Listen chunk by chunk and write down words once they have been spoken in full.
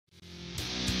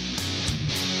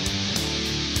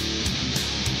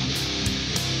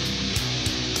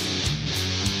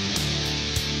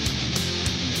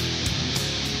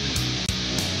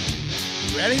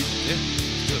Ready? Yeah.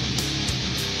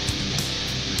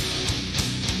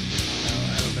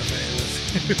 I don't know if any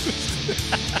of this.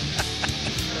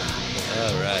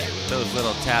 All right. Those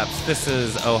little taps. This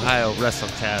is Ohio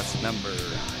WrestleCast number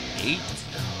 8,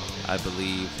 I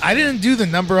believe. I didn't do the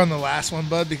number on the last one,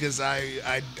 Bud, because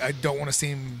I don't want to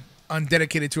seem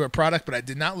undedicated to our product, but I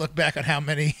did not look back on how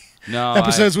many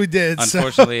episodes we did.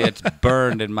 Unfortunately, it's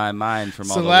burned in my mind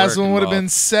from all the So the last work one would have been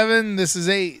involved. 7. This is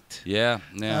 8. Yeah.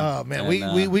 Oh man,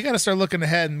 And, we got to start looking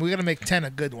ahead, and we got to make 10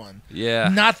 a good one. Yeah.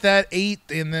 Not that 8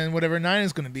 and then whatever 9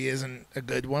 is going to be isn't a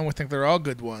good one. We think they're all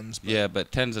good ones. But Yeah,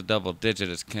 but 10's a double digit.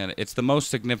 It's the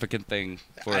most significant thing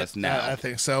for us now. I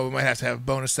think so. We might have to have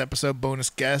bonus episode, bonus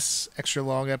guests, extra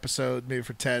long episode, maybe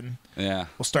for 10. Yeah.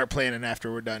 We'll start planning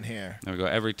after we're done here. There we go.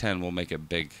 Every 10 we'll make it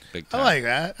big I time. like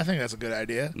that. I think that's a good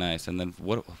idea. Nice. And then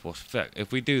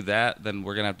if we do that, then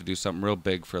we're gonna have to do something real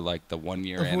big for like the 1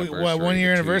 year anniversary. 1 year the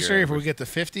 2-year anniversary? If we get to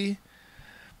 50,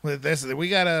 with this, we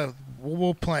gotta.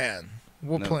 We'll plan.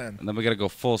 We'll plan. And then we gotta go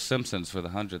full Simpsons for the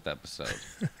 100th episode.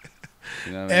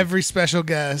 You know what I mean? Every special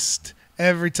guest,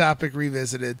 every topic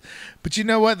revisited. But you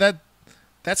know what?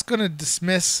 That's going to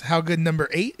dismiss how good number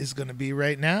 8 is going to be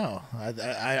right now.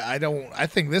 I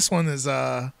think this one is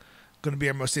going to be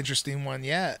our most interesting one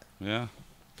yet. Yeah.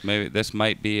 Maybe this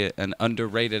might be an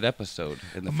underrated episode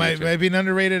in the future. Might be an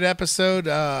underrated episode.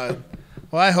 Well,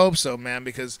 I hope so, man,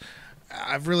 because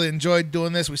I've really enjoyed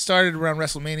doing this. We started around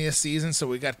WrestleMania season, so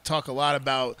we got to talk a lot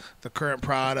about the current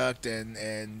product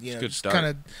and you know, just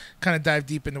kind of dive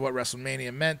deep into what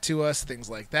WrestleMania meant to us, things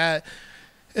like that.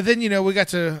 And then, you know, we got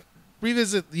to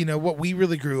revisit, you know, what we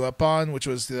really grew up on, which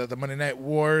was the Monday Night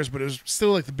Wars, but it was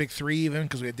still like the big 3 even,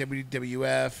 because we had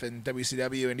WWF and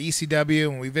WCW and ECW,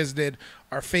 and we visited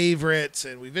our favorites,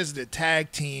 and we visited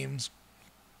tag teams.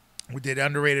 We did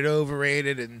underrated,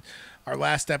 overrated, and our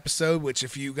last episode, which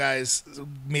if you guys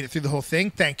made it through the whole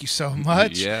thing, thank you so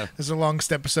much. Yeah. This is the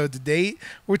longest episode to date.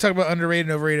 We talked about underrated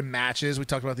and overrated matches. We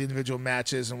talked about the individual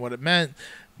matches and what it meant.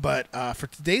 But for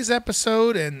today's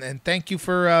episode, and thank you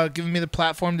for giving me the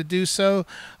platform to do so,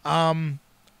 I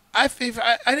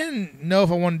didn't know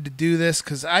if I wanted to do this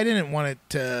because I didn't want it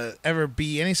to ever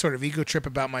be any sort of ego trip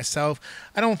about myself.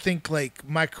 I don't think like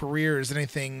my career is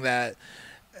anything that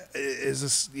is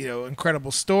this, you know,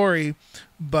 incredible story.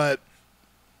 But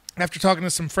after talking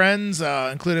to some friends,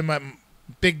 including my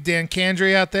Big Dan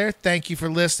Candre out there, thank you for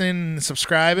listening and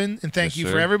subscribing, and thank you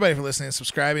for everybody for listening and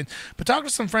subscribing. But talk to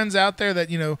some friends out there that,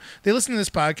 you know, they listen to this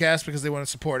podcast because they want to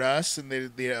support us, and they,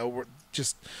 you know,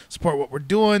 just support what we're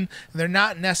doing. And they're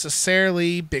not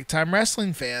necessarily big time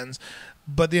wrestling fans,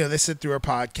 but, you know, they sit through our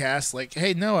podcast like,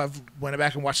 hey, no, I've went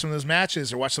back and watched some of those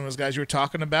matches or watched some of those guys you were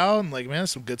talking about, and like, man,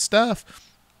 that's some good stuff.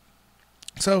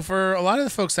 So for a lot of the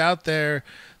folks out there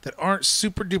that aren't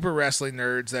super duper wrestling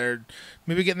nerds, that are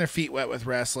maybe getting their feet wet with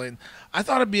wrestling, I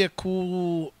thought it'd be a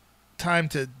cool time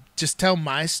to just tell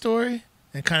my story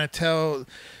and kind of tell,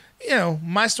 you know,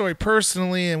 my story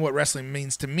personally and what wrestling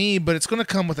means to me, but it's going to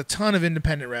come with a ton of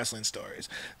independent wrestling stories.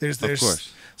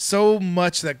 There's so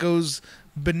much that goes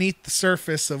beneath the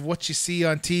surface of what you see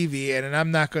on TV, and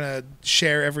I'm not going to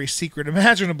share every secret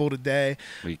imaginable today.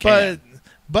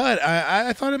 But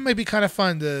I thought it might be kind of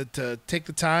fun to take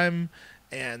the time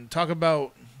and talk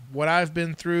about what I've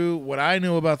been through, what I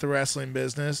knew about the wrestling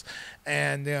business,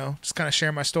 and, you know, just kind of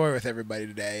share my story with everybody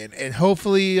today. And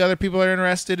hopefully other people are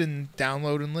interested and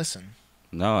download and listen.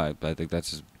 No, I think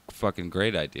that's a fucking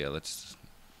great idea. Let's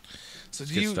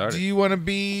do you want to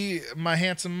be my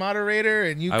handsome moderator,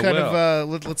 and you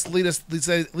let's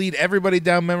lead everybody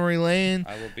down memory lane?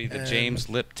 I will be the James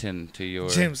Lipton to your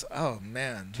James. Oh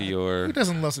man, to your who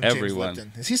doesn't love some everyone. James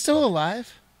Lipton? Is he still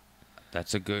alive?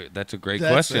 That's a great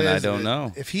question. I don't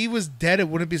know. If he was dead, it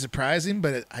wouldn't be surprising,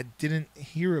 but I didn't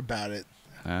hear about it.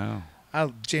 Oh.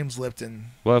 James Lipton.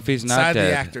 Well, if he's not inside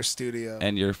dead, the Actors Studio,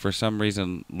 and you're for some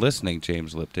reason listening,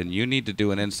 James Lipton, you need to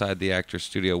do an Inside the Actors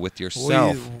Studio with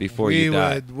yourself before you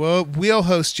die. We'll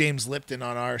host James Lipton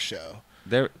on our show.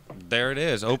 There it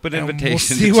is. Open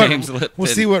invitation to James Lipton. We'll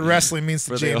see what wrestling means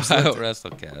to James the Ohio Lipton.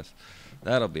 WrestleCast.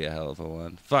 That'll be a hell of a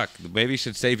one. Fuck, maybe you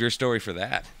should save your story for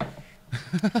that.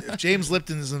 If James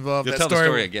Lipton is involved, You'll that tell the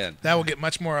story again. That will get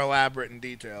much more elaborate and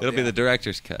detailed. It'll be the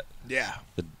director's cut. Yeah.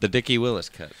 The Dickie Willis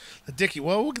cut.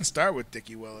 Well, we can start with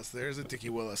Dickie Willis. There's a Dickie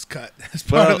Willis cut as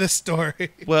part of this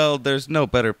story. Well, there's no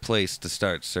better place to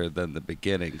start, sir, than the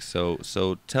beginning. So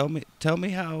tell me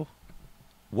how.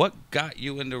 What got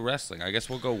you into wrestling? I guess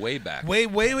we'll go way back.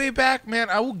 Way back, man.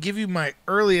 I will give you my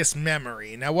earliest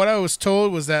memory. Now, what I was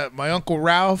told was that my Uncle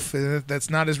Ralph, and that's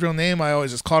not his real name, I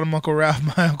always just called him Uncle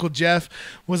Ralph, my Uncle Jeff,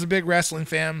 was a big wrestling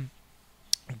fan.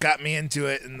 Got me into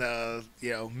it in the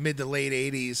mid to late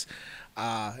 80s.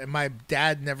 And my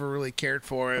dad never really cared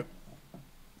for it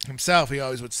himself. He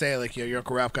always would say, like, your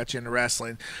Uncle Ralph got you into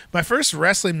wrestling. My first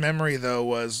wrestling memory, though,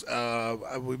 was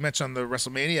we mentioned on the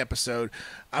WrestleMania episode.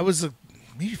 I was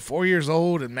maybe 4 years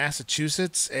old in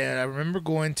Massachusetts, and I remember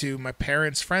going to my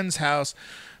parents' friend's house.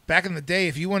 Back in the day,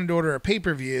 if you wanted to order a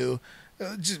pay-per-view,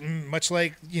 just much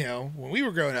like, when we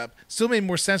were growing up, still made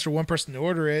more sense for one person to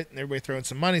order it and everybody throwing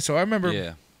some money. So I remember,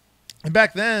 and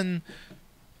back then,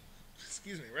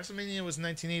 WrestleMania was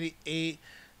 1988.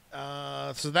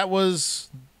 So that was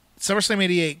SummerSlam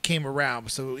 88 came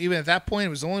around. So even at that point, it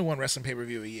was only one wrestling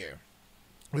pay-per-view a year.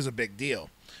 It was a big deal.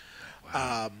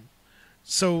 Wow.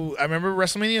 So I remember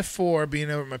WrestleMania 4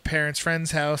 being over at my parents'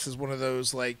 friend's house is one of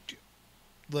those, like,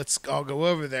 let's all go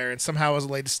over there. And somehow I was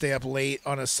late to stay up late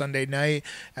on a Sunday night,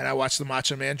 and I watched the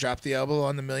Macho Man drop the elbow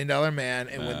on the $1 Million Man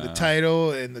and win the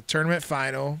title in the tournament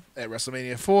final at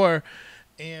WrestleMania 4.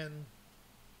 And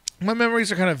my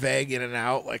memories are kind of vague in and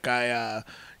out. Like, I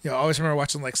always remember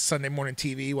watching, like, Sunday morning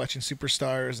TV, watching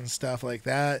Superstars and stuff like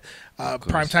that.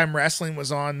 Primetime Wrestling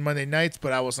was on Monday nights,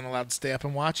 but I wasn't allowed to stay up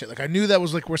and watch it. Like, I knew that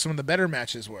was, like, where some of the better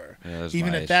matches were,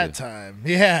 even at that time.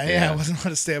 Yeah, I wasn't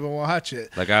allowed to stay up and watch it.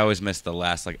 Like, I always missed the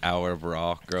last, like, hour of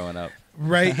Raw growing up.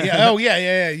 Right. Yeah. Oh,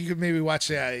 yeah. You could maybe watch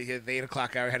the 8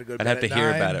 o'clock hour. I had to go to bed. I'd have to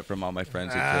hear 9. about it from all my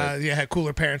friends who could. Yeah, had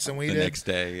cooler parents than we did. The next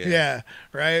day. Yeah.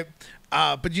 Right.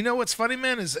 But you know what's funny,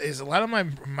 man, is a lot of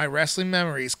my wrestling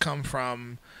memories come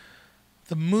from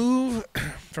the move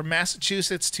from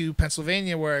Massachusetts to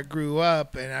Pennsylvania, where I grew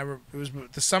up, and it was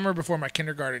the summer before my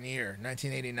kindergarten year,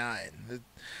 1989.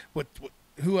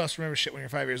 Who else remembers shit when you're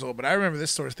 5 years old? But I remember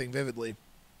this sort of thing vividly.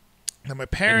 Now, my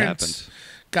parents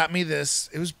got me this.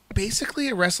 It was basically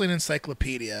a wrestling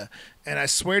encyclopedia, and I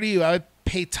swear to you, I would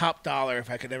pay top dollar if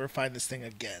I could ever find this thing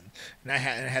again. And I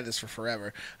had this for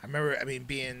forever. I remember,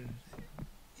 being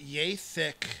yay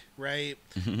thick, right?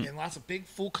 And lots of big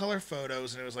full color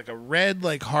photos, and it was like a red,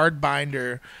 like, hard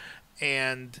binder.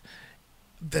 And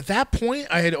at that point,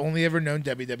 I had only ever known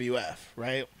WWF,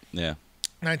 right? Yeah.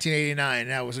 1989.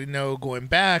 Now, as we know, going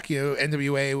back,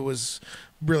 NWA was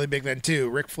really big then too.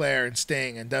 Ric Flair and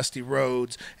Sting and Dusty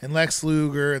Rhodes and Lex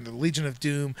Luger and the Legion of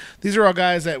Doom. These are all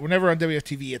guys that were never on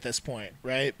WFTV at this point,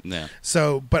 right? Yeah.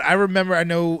 So, but I remember,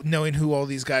 knowing who all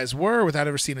these guys were without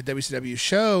ever seeing a WCW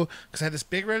show, because I had this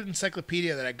big red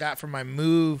encyclopedia that I got from my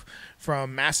move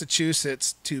from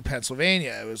Massachusetts to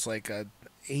Pennsylvania. It was like a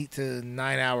 8 to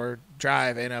 9 hour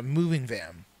drive in a moving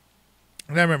van.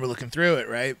 And I remember looking through it,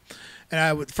 right? And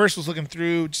I was looking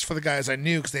through just for the guys I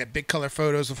knew, because they had big color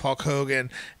photos of Hulk Hogan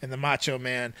and the Macho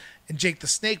Man and Jake the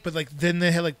Snake. But then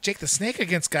they had Jake the Snake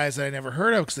against guys that I never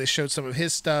heard of, because they showed some of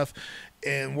his stuff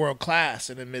in World Class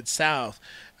and in Mid-South.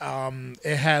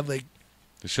 It had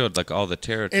It showed all the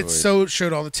territories. It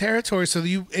showed all the territories.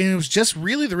 And it was just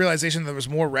really the realization that there was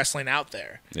more wrestling out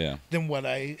there than what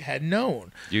I had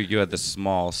known. You had the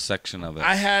small section of it.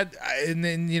 I had, and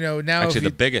then now actually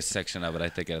the biggest section of it, I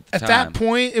think at the time. At that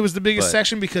point, it was the biggest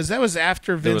section, because that was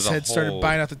after Vince had started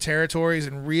buying out the territories,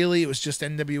 and really it was just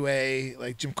NWA,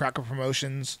 like Jim Crockett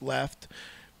Promotions, left.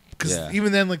 Because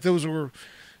even then, those were,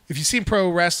 if you seen pro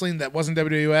wrestling that wasn't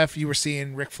WWF, you were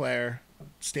seeing Ric Flair,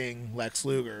 Sting, Lex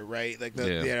Luger, right?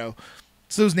 So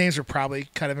those names are probably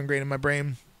kind of ingrained in my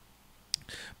brain.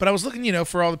 But I was looking,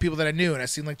 for all the people that I knew, and I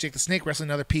seen Jake the Snake wrestling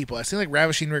other people. I seen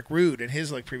Ravishing Rick Rude and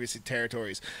his previous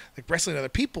territories, wrestling other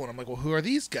people, and I'm like, well, who are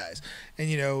these guys? And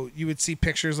you would see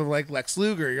pictures of Lex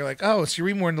Luger. You're like, oh, it's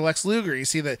Yuri Morton to Lex Luger. You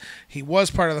see that he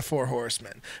was part of the Four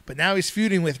Horsemen, but now he's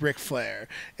feuding with Ric Flair,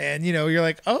 and you're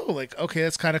like, oh, okay,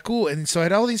 that's kind of cool. And so I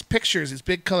had all these pictures, these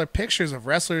big color pictures of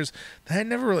wrestlers that I'd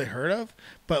never really heard of,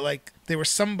 but they were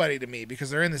somebody to me because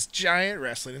they're in this giant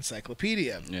wrestling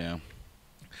encyclopedia. Yeah.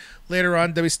 Later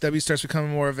on, WCW starts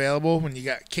becoming more available. When you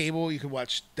got cable, you could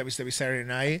watch WCW Saturday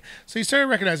Night. So you started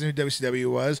recognizing who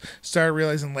WCW was. Started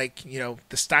realizing,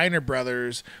 the Steiner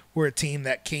brothers were a team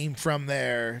that came from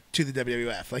there to the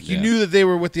WWF. You knew that they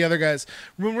were with the other guys.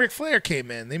 When Ric Flair came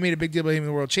in, they made a big deal about him being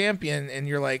the world champion, and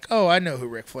you're like, oh, I know who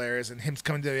Ric Flair is, and him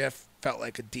coming to WWF felt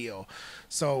like a deal.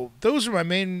 So those are my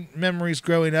main memories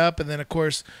growing up. And then, of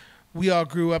course, we all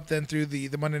grew up then through the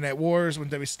Monday Night Wars when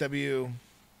WCW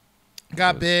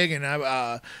got big. And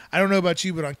I don't know about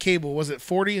you, but on cable, was it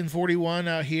 40 and 41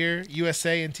 out here,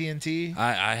 USA and TNT?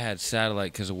 I had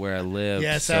satellite because of where I lived.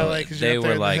 Yeah, satellite because you're up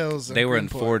there in the hills. They were in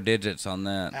 4 digits on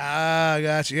that. Ah,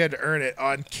 gotcha. You had to earn it.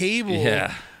 On cable,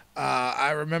 yeah.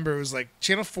 I remember it was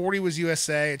Channel 40 was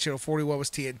USA and Channel 41 was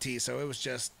TNT, so it was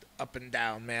just up and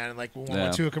down, man. Like when we Yeah.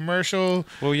 went to a commercial,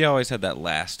 Well, you always had that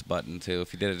last button too.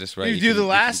 If you did it just right, you you do can, the you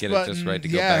last can get button. it just right to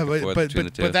go Yeah, back and forth between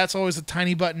the two. but that's always a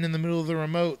tiny button in the middle of the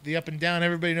remote. The up and down,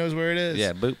 everybody knows where it is.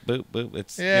 Yeah, boop, boop, boop.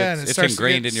 It's Yeah, and it's starts to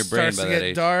ingrained get- in your brain starts by to that get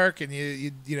age. dark, and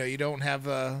you don't have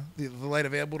the light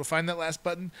available to find that last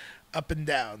button. Up and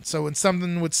down. So when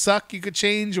something would suck, you could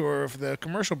change, or if the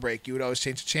commercial break, you would always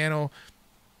change the channel.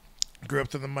 Grew up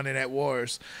to the Monday Night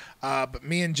Wars, but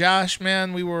me and Josh,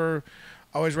 man, we were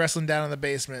always wrestling down in the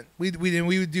basement. We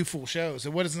would do full shows.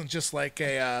 It wasn't just like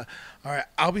all right,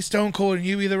 I'll be Stone Cold and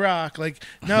you be The Rock. Like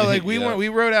no, like we Yeah. we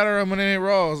wrote out our own Monday Night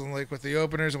Raws and like with the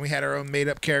openers, and we had our own made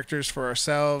up characters for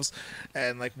ourselves,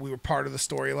 and like we were part of the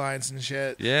storylines and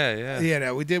shit. Yeah. Yeah,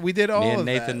 no, we did all Me of and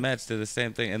Nathan that. Metz did the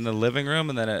same thing in the living room,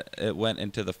 and then it went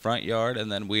into the front yard,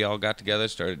 and then we all got together,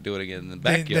 started doing it again in the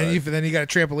backyard. Then you got a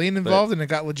trampoline involved, and it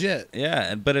got legit.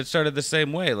 Yeah, but it started the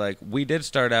same way. Like we did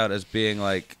start out as being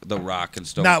like The Rock and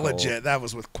Stone Not Cold. legit. That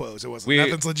was with quotes. It wasn't. We-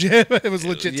 Nothing's legit. It was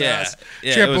legit to Yeah, us.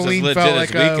 yeah, it was as Trampoline legit felt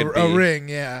as like we could a be. ring.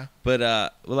 Yeah.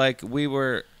 But like we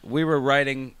were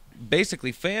writing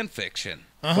basically fan fiction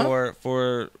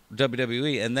for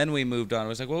WWE, and then we moved on. It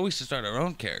was like, well, we should start our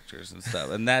own characters and stuff,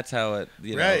 and that's how it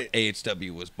Right.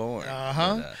 AHW was born.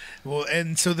 Uh-huh. Well,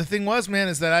 and so the thing was, man,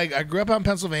 is that I grew up out in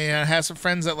Pennsylvania. I had some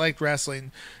friends that liked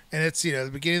wrestling, and it's the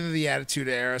beginning of the Attitude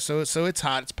Era, so it's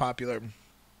hot, it's popular.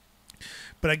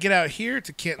 But I get out here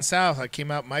to Canton South. I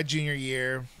came out my junior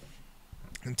year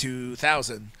in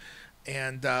 2000,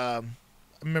 and I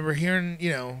remember hearing,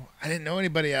 I didn't know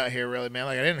anybody out here really, man.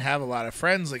 Like I didn't have a lot of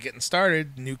friends, like getting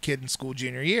started, new kid in school,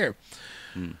 junior year.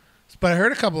 But I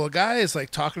heard a couple of guys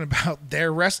like talking about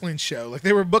their wrestling show, like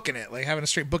they were booking it, like having a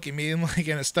straight booking meeting, like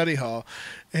in a study hall,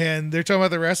 and they're talking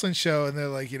about the wrestling show, and they're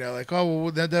like, like, oh,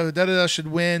 well, da should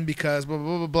win because blah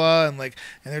blah blah blah, and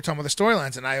they're talking about the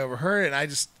storylines, and I overheard it, and I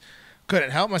just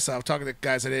couldn't help myself talking to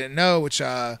guys I didn't know, which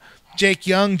Jake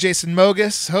Young, Jason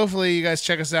Mogus. Hopefully you guys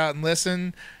check us out and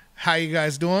listen. How you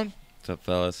guys doing? What's up,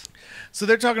 fellas? So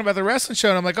they're talking about the wrestling show,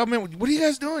 and I'm like, oh man, what are you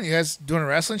guys doing? You guys doing a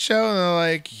wrestling show? And they're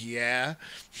like, yeah.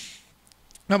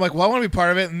 And I'm like, well, I want to be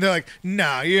part of it. And they're like,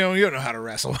 nah, you don't know how to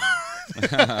wrestle.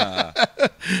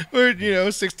 We're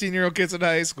 16-year-old kids in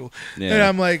high school. Yeah. And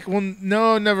I'm like, well,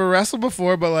 no, never wrestled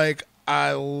before, but like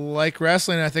I like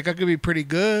wrestling. I think I could be pretty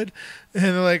good. And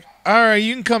they're like, all right,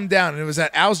 you can come down. And it was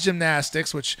at Al's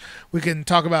Gymnastics, which we can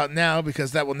talk about now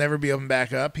because that will never be opened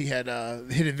back up. He had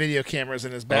hidden video cameras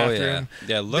in his bathroom. Oh,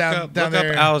 yeah. Look Down up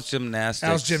there. Al's Gymnastics.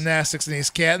 Al's Gymnastics in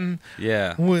East Canton.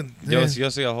 Yeah. When- You'll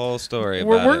see a whole story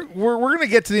about it. we're gonna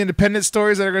get to the independent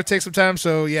stories that are gonna take some time.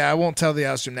 So yeah, I won't tell the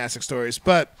Al's Gymnastics stories,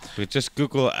 but But just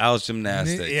Google Al's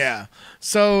Gymnastics. yeah.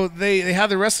 So they had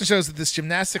the wrestling shows at this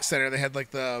gymnastics center. They had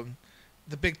like the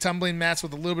big tumbling mats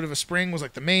with a little bit of a spring was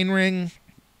like the main ring.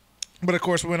 But of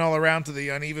course, we went all around to the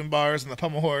uneven bars and the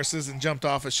pommel horses and jumped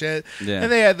off of shit. Yeah.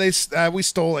 And we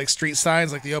stole like street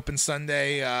signs, like the Open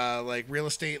Sunday, like real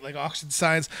estate, like auction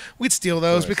signs. We'd steal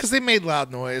those because they made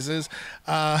loud noises.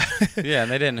 Yeah, and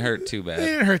they didn't hurt too They bad.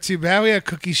 didn't hurt too bad. We had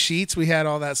cookie sheets. We had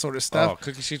all that sort of Oh, stuff.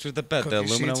 cookie sheets were the best. The Cookie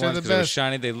aluminum sheets are ones the because they were best.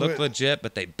 shiny. They looked legit,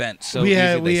 but they bent so we easy.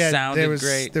 had, They sounded there was,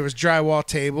 great. There was drywall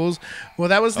tables. Well,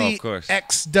 that was the of course.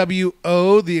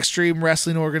 XWO, the Extreme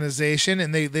Wrestling Organization,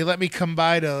 and they let me come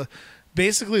by to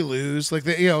basically lose. Like,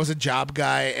 I was a job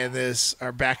guy and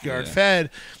our backyard Yeah. fed.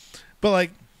 But,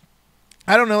 like,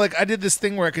 I don't know. Like, I did this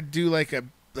thing where I could do, like a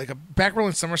back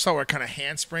rolling somersault where I kind of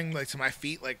handspring, like, to my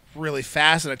feet, like, really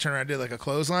fast, and I turned around and did, like, a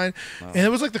clothesline. And it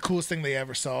was, like, the coolest thing they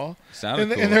ever saw Sounded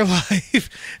cool. in their life.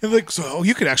 And, like, so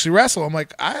you could actually wrestle. I'm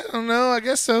like, I don't know. I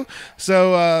guess so.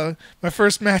 So, my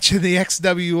first match in the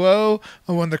XWO,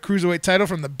 I won the Cruiserweight title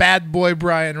from the bad boy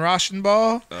Brian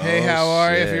Rauschenball. Hey, how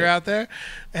are you if shit. you're out there?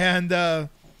 And I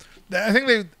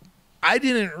think I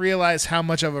didn't realize how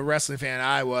much of a wrestling fan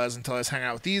I was until I was hanging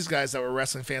out with these guys that were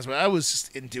wrestling fans, but I was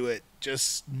just into it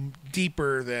just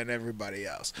deeper than everybody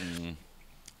else. Mm-hmm.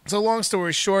 So long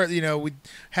story short, we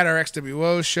had our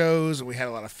XWO shows and we had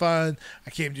a lot of fun.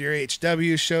 I came to your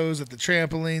HW shows at the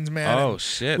trampolines, man. Oh and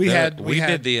shit! We We had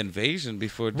did the invasion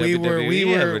before we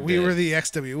WWE ever did. were the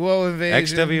XWO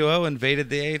invasion. XWO invaded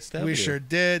the AHW. We sure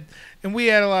did, and we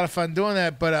had a lot of fun doing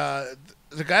that. But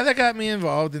the guy that got me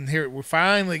involved, and here we're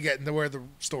finally getting to where the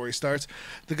story starts.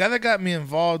 The guy that got me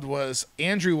involved was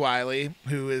Andrew Wiley,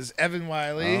 who is Evan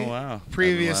Wiley, Oh wow!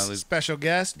 previous Evan Wiley's special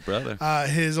guest, brother.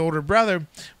 his older brother.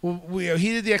 Well,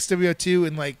 he did the XWO too,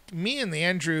 and like me and the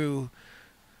Andrew.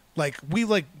 We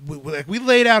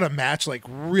laid out a match like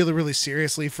really, really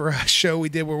seriously for a show we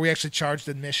did where we actually charged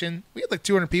admission. We had like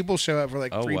 200 people show up for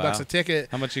like Oh, $3 wow. a ticket.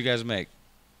 How much you guys make?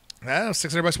 I don't know,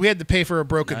 $600. We had to pay for a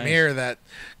broken Nice. mirror that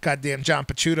goddamn John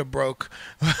Pachuta broke.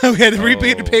 We had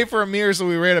to pay for a mirror, so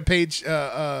we ran a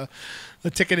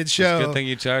ticketed show. It's a good thing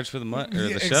you charged for the show.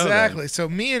 Exactly. Then. So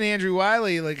me and Andrew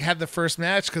Wiley like had the first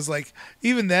match because like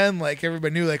even then like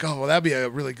everybody knew like, oh well, that'd be a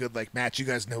really good like match. You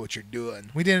guys know what you're doing.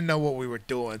 We didn't know what we were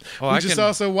doing. Oh, We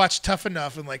also watched Tough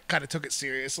Enough and like kind of took it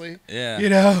seriously. Yeah. You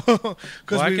know. Well,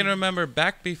 I can remember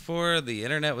back before the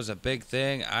internet was a big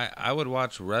thing. I would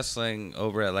watch wrestling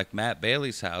over at like Matt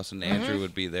Bailey's house, and Andrew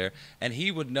would be there, and he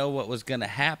would know what was going to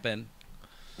happen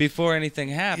before anything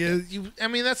happened. I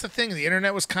mean, that's the thing. The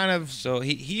internet was kind of So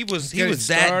he was getting that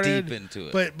started, deep into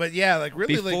it. But yeah, like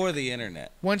really before like the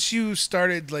internet. once you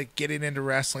started like getting into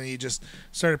wrestling, you just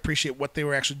started to appreciate what they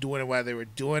were actually doing and why they were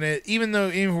doing it. Even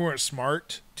if we weren't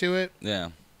smart to it, Yeah.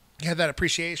 you had that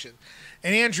appreciation.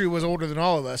 And Andrew was older than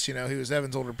all of us. You know, he was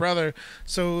Evan's older brother,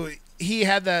 so he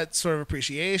had that sort of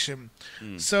appreciation.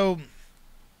 So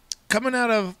coming out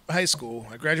of high school,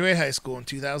 I graduated high school in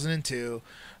 2002.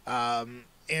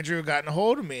 Andrew had gotten a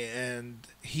hold of me, and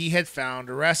he had found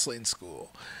a wrestling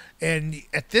school. And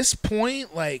at this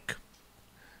point, like,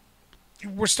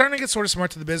 we're starting to get sort of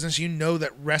smart to the business. You know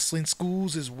that wrestling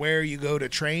schools is where you go to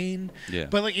train. Yeah.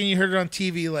 But, like, and you heard it on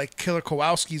TV, like Killer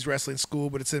Kowalski's wrestling school,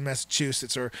 but it's in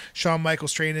Massachusetts, or Shawn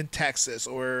Michaels trained in Texas,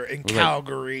 or in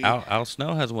Calgary. Al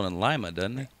Snow has one in Lima,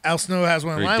 doesn't he? Al Snow has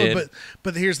one in Or Lima, did.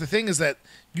 but here's the thing: is that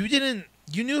you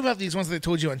knew about these ones that they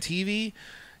told you on TV,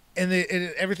 and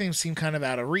everything seemed kind of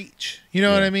out of reach. You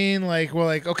know what I mean? Like, well,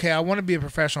 like, okay, I want to be a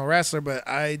professional wrestler, but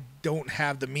I don't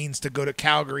have the means to go to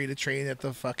Calgary to train at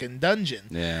the fucking dungeon.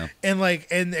 Yeah. And like,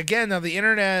 and again, now the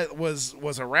internet was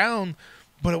around,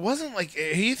 but it wasn't like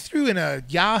he threw in a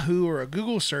Yahoo or a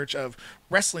Google search of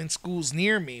wrestling schools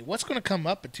near me. What's going to come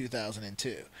up in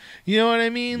 2002? You know what I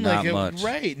mean? Not like, much.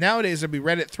 Right. Nowadays, there'll be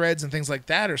Reddit threads and things like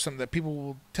that, or something that people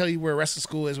will tell you where a wrestling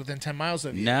school is within 10 miles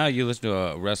of you. Now you listen to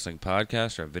a wrestling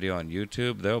podcast or a video on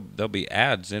YouTube, there'll be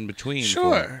ads in between.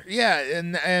 Sure. Yeah,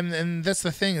 and that's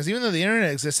the thing is, even though the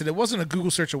internet existed, it wasn't a Google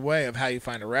search away of how you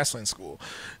find a wrestling school.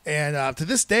 And to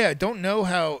this day, I don't know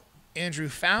how Andrew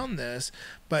found this,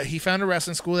 but he found a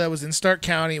wrestling school that was in Stark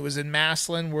County. It was in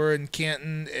Massillon. We're in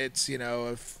Canton. It's, you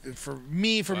know, for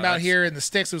me from out here in the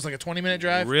sticks, it was like a 20-minute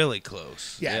drive. Really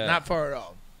close. Yeah, not far at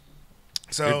all.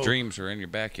 So your dreams are in your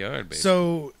backyard, basically.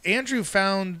 So Andrew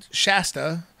found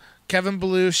Shasta. Kevin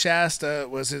Ballou Shasta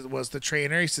was the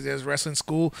trainer. He said he has a wrestling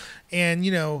school, and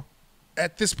you know,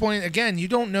 at this point, again, you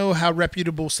don't know how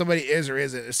reputable somebody is or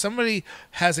isn't. If somebody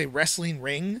has a wrestling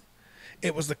ring,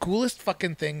 it was the coolest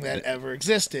fucking thing that ever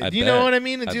existed. You know what I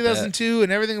mean? In 2002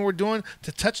 and everything we're doing,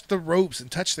 to touch the ropes and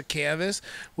touch the canvas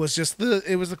was just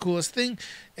it was the coolest thing.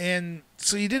 And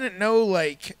so you didn't know,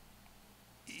 like,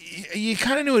 you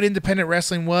kind of knew what independent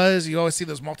wrestling was. You always see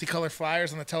those multicolored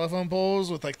flyers on the telephone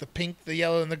poles with like the pink, the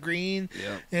yellow, and the green.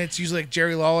 Yeah. And it's usually like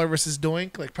Jerry Lawler versus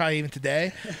Doink, like probably even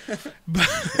today.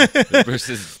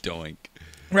 Versus Doink.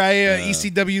 Right,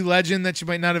 ECW legend that you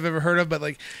might not have ever heard of, but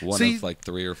like One of like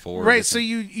 3 or 4. Right, so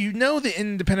you know the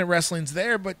independent wrestling's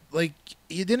there, but like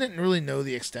you didn't really know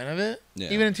the extent of it. Yeah.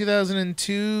 Even in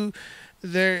 2002,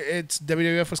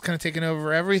 WWF was kind of taking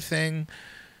over everything.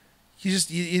 You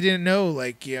didn't know,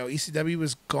 like, you know, ECW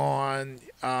was gone.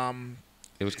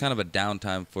 It was kind of a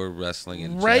downtime for wrestling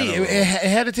in right, general. it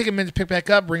had to take a minute to pick back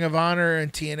up. Ring of Honor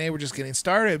and TNA were just getting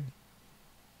started.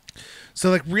 So,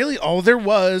 like, really all there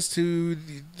was to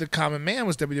the common man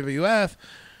was WWF.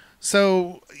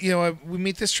 So, you know, we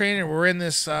meet this trainer. We're in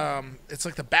this, it's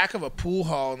like the back of a pool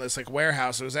hall in this, like,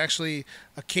 warehouse. It was actually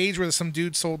a cage where some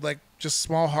dude sold, like, just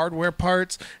small hardware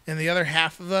parts. And the other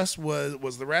half of us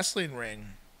was the wrestling ring.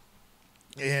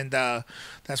 And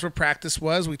that's where practice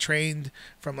was. We trained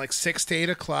from, like, 6 to 8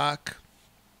 o'clock,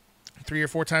 3 or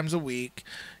 4 times a week.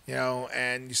 You know,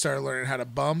 and you started learning how to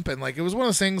bump, and like it was one of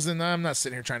those things. And I'm not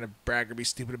sitting here trying to brag or be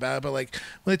stupid about it, but like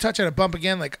when they taught you how to bump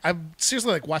again, like I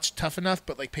seriously like watched Tough Enough,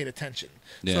 but like paid attention.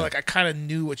 Yeah. So like I kind of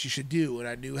knew what you should do, and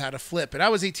I knew how to flip. And I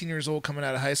was 18 years old coming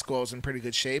out of high school. I was in pretty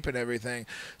good shape and everything.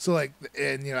 So like,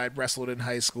 and you know, I'd wrestled in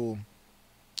high school.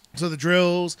 So the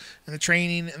drills and the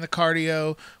training and the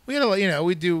cardio, we had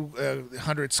we'd do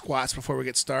 100 squats before we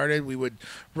get started. We would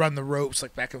run the ropes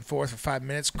like back and forth for 5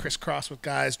 minutes, crisscross with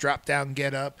guys, drop down,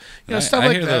 get up, stuff I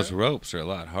like hear that. those ropes are a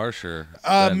lot harsher.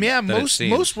 Than it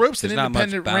seems. Most ropes in There's not much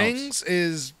independent bounce. rings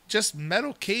is just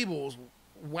metal cables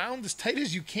wound as tight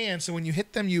as you can, so when you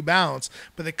hit them you bounce,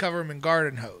 but they cover them in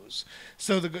garden hose.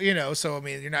 So I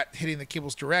mean, you're not hitting the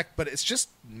cables direct, but it's just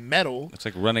metal. It's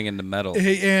like running into metal.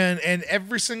 And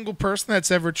every single person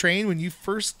that's ever trained, when you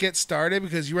first get started,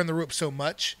 because you run the rope so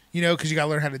much, because you got to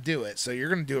learn how to do it. So you're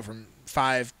going to do it from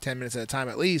 5-10 minutes at a time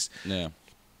at least. Yeah.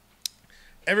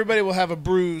 everybody will have a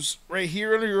bruise right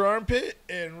here under your armpit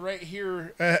and right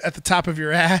here at the top of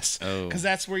your ass, because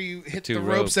that's where you hit the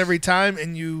ropes every time,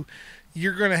 and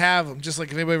you're going to have them. Just like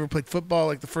if anybody ever played football,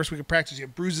 like the first week of practice, you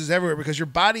have bruises everywhere because your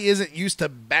body isn't used to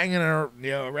banging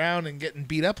around and getting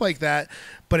beat up like that,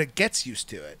 but it gets used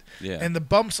to it. Yeah. And the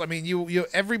bumps, I mean, you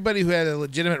everybody who had a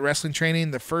legitimate wrestling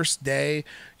training, the first day,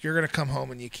 you're going to come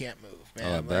home and you can't move,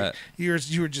 man. Oh, I bet.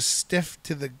 You were just stiff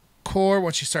to the core.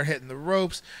 Once you start hitting the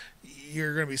ropes,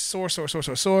 you're going to be sore,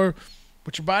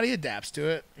 but your body adapts to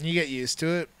it and you get used to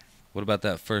it. What about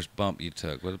that first bump you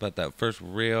took? What about that first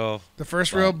real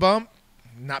real bump?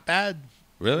 Not bad.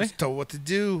 Really? I was told what to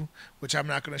do, which I'm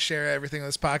not going to share everything on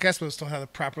this podcast, but I was told how to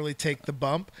properly take the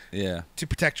bump. Yeah. To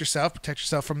protect yourself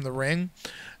from the ring.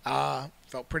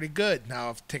 Felt pretty good.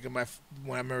 Now, when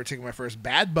I remember taking my first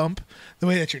bad bump, the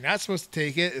way that you're not supposed to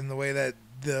take it and the way that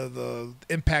the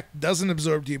impact doesn't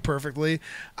absorb to you perfectly,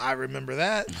 I remember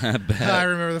that. I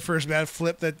remember the first bad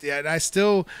flip and I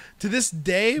still, to this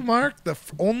day, Mark, the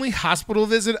only hospital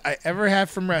visit I ever had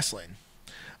from wrestling,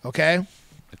 okay,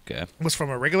 was from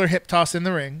a regular hip toss in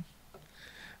the ring.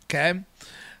 Okay,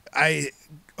 I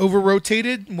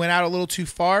over-rotated, went out a little too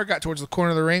far, got towards the corner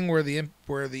of the ring where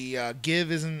the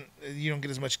give isn't, you don't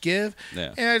get as much give,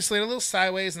 and I just laid a little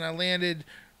sideways, and I landed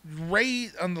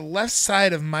right on the left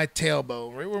side of my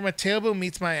tailbone, right where my tailbone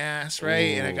meets my ass,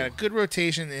 right, and I got a good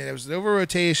rotation, and it was an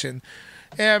over-rotation,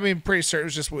 and I mean, pretty certain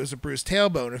it was a bruised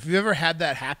tailbone. If you've ever had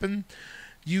that happen,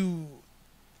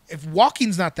 if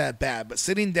walking's not that bad, but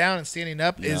sitting down and standing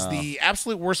up is the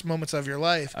absolute worst moments of your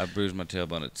life. I bruised my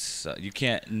tailbone. You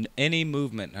can't. Any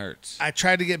movement hurts. I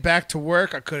tried to get back to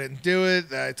work. I couldn't do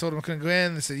it. I told them I couldn't go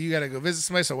in. They said, you got to go visit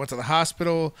somebody. So I went to the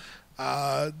hospital.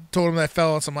 Told them that I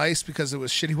fell on some ice because it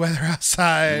was shitty weather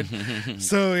outside.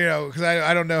 So, because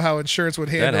I don't know how insurance would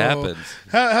handle. That happens.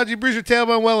 How'd you bruise your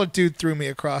tailbone? Well, a dude threw me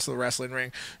across the wrestling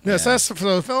ring. No, so I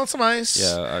fell on some ice.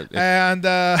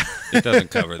 Yeah. It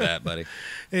doesn't cover that, buddy.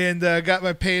 And got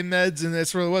my pain meds, and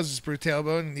that's what it was. Just bruised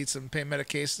tailbone. Need some pain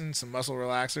medication, some muscle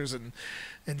relaxers,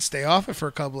 and stay off it for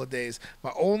a couple of days.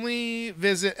 My only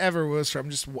visit ever was from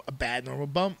just a bad normal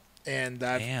bump, and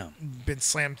I've been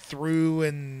slammed through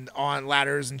and on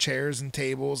ladders and chairs and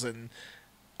tables and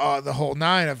the whole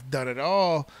nine. I've done it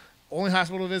all. Only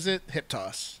hospital visit, hip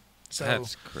toss. So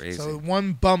that's crazy. So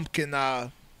one bump can,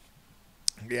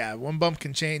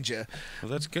 change you.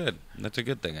 Well, that's good. That's a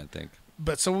good thing, I think.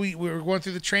 But so we were going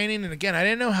through the training, and again, I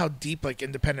didn't know how deep like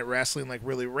independent wrestling like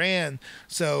really ran.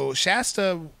 So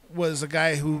Shasta was a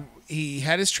guy who he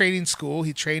had his training school.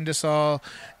 He trained us all,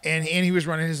 and he was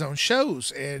running his own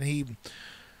shows, and he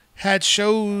had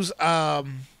shows.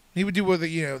 He would do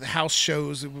the house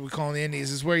shows that we call in the Indies,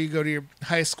 is where you go to your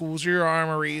high schools or your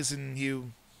armories and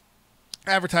you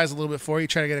advertise a little bit for you,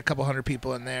 try to get a couple hundred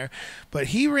people in there. But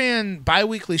he ran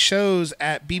bi-weekly shows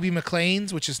at BB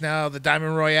McLean's, which is now the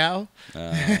Diamond Royale,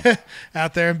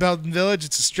 out there in Belton Village.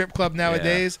 It's a strip club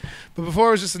nowadays. Yeah. But before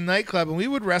it was just a nightclub, and we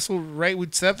would wrestle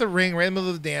we'd set up the ring right in the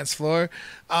middle of the dance floor.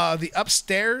 The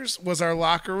upstairs was our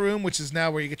locker room, which is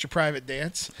now where you get your private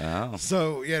dance. Oh.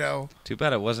 So, Too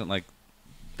bad it wasn't like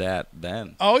that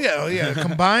then. Oh yeah.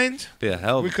 Combined, be a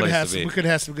hell of a place to be. We could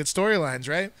have some good storylines,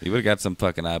 right? You would have got some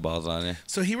fucking eyeballs on you.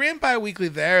 So he ran bi-weekly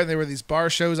there, and there were these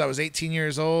bar shows. I was 18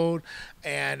 years old,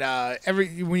 and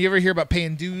when you ever hear about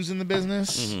paying dues in the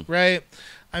business, right?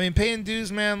 I mean, paying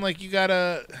dues, man. Like you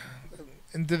gotta.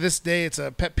 And to this day, it's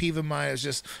a pet peeve of mine. It's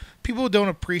just people don't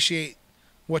appreciate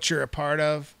what you're a part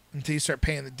of until you start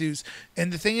paying the dues.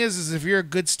 And the thing is if you're a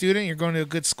good student, you're going to a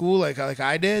good school like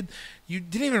I did, you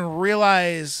didn't even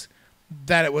realize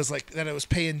that it was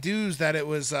paying dues, that it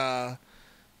was you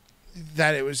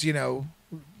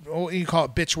call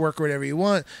it bitch work or whatever you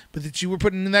want, but that you were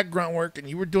putting in that grunt work and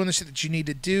you were doing the shit that you need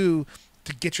to do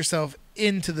to get yourself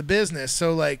into the business.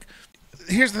 So like,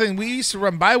 here's the thing. We used to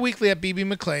run bi-weekly at BB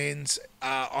McLean's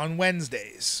on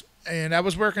Wednesdays. And I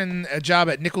was working a job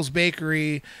at Nichols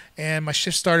Bakery, and my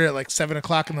shift started at like 7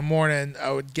 o'clock in the morning.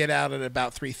 I would get out at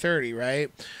about 3:30,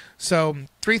 right? So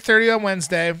 3:30 on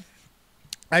Wednesday,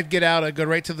 I'd get out. I'd go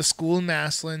right to the school in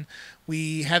Massillon.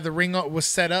 We had the ring was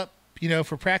set up,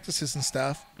 for practices and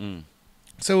stuff.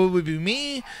 So it would be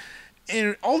me,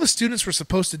 and all the students were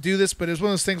supposed to do this, but it was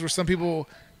one of those things where some people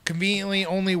conveniently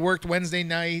only worked Wednesday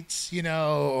nights,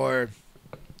 or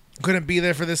couldn't be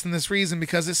there for this and this reason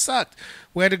because it sucked.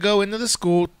 We had to go into the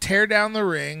school, tear down the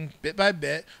ring bit by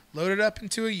bit, load it up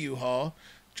into a U-Haul,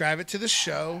 drive it to the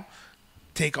show,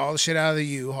 take all the shit out of the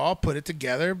U-Haul, put it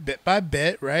together bit by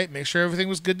bit, right? Make sure everything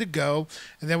was good to go.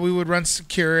 And then we would run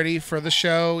security for the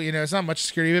show. You know, it's not much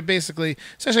security, but basically,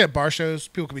 especially at bar shows,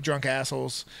 people could be drunk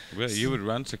assholes. Really? You would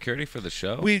run security for the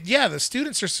show? The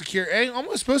students are secure.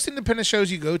 Almost most independent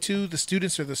shows you go to, the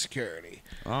students are the security.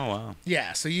 Oh, wow.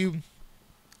 Yeah, so you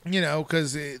know,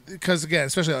 because again,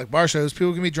 especially like bar shows,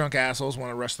 people can be drunk assholes, want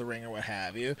to rush the ring or what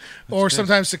have you. Or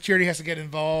sometimes security has to get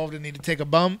involved and need to take a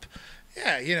bump.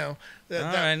 Yeah, you know. All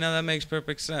right, now that makes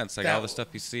perfect sense. Like all the stuff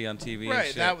you see on TV.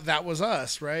 Right, and shit. that was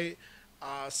us, right?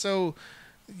 So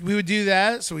we would do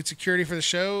that. So we'd security for the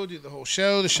show, do the whole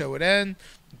show. The show would end,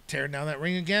 tearing down that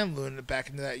ring again, loading it back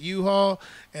into that U-Haul,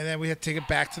 and then we had to take it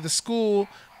back to the school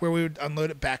where we would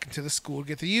unload it back into the school to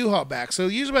get the U-Haul back. So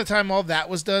usually by the time all that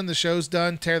was done, the show's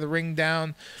done, tear the ring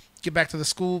down, get back to the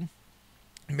school,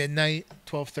 midnight,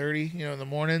 12:30, in the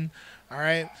morning. All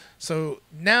right. So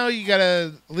now you got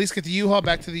to at least get the U-Haul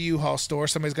back to the U-Haul store.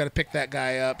 Somebody's got to pick that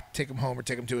guy up, take him home or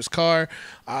take him to his car.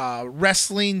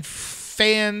 Wrestling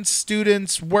fans,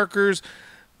 students, workers,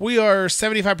 we are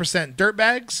 75%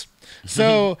 dirtbags.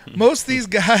 So most of these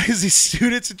guys, these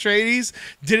students and trainees,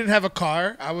 didn't have a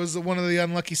car. I was one of the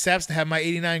unlucky saps to have my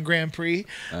 89 Grand Prix.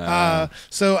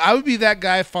 So I would be that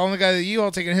guy following the guy to the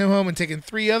U-Haul, taking him home and taking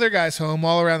 3 other guys home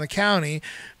all around the county.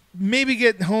 Maybe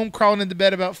get home crawling into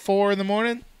bed about 4 in the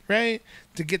morning, right?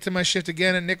 To get to my shift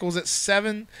again at Nichols at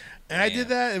 7. And I did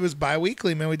that. It was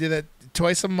bi-weekly, man. We did that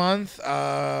twice a month,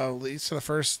 at least for the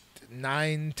first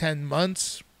 9-10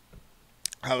 months.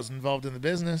 I was involved in the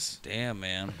business. Damn,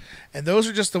 man. And those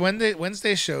are just the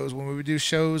Wednesday shows. When we would do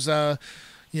shows,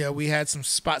 we had some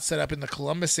spots set up in the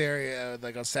Columbus area,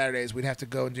 like on Saturdays. We'd have to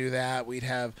go and do that. We'd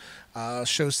have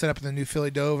shows set up in the New Philly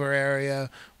Dover area.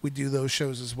 We'd do those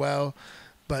shows as well.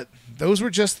 But those were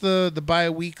just the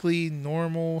bi-weekly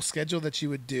normal schedule that you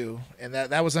would do. And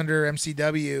that was under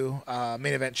MCW,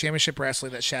 Main Event Championship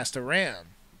Wrestling that Shasta ran.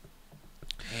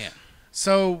 Damn.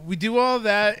 So we do all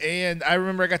that, and I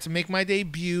remember I got to make my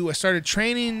debut. I started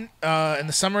training in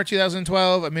the summer of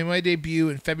 2012. I made my debut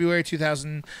in February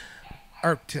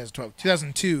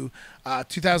 2002.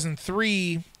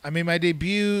 2003, I made my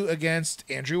debut against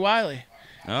Andrew Wiley.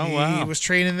 Oh, wow. He was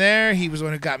training there. He was the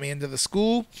one who got me into the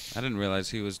school. I didn't realize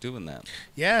he was doing that.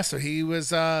 Yeah, so he was.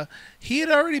 He had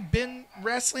already been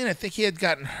wrestling. I think he had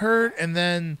gotten hurt and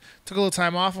then took a little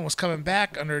time off and was coming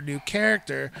back under a new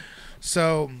character.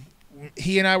 So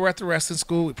he and I were at the wrestling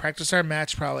school. We practiced our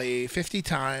match probably 50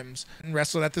 times and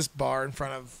wrestled at this bar in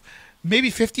front of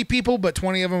maybe 50 people, but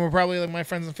 20 of them were probably like my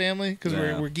friends and family because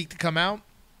we're geeked to come out.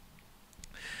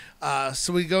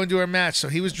 So we go and do our match. So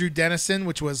he was Drew Dennison,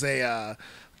 which was a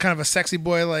kind of a sexy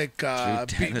boy like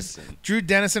Drew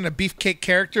Dennison, a beefcake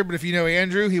character. But if you know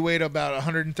Andrew, he weighed about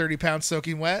 130 pounds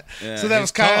soaking wet. Yeah, so that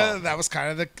was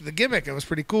kind of the gimmick. It was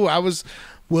pretty cool. I was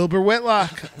Wilbur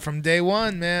Whitlock from day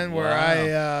one, man. Where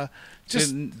I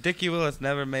Dickie Willis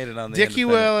never made it on the Dickie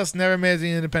Willis never made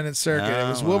the independent circuit. It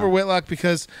was Wilbur Whitlock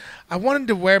because I wanted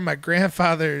to wear my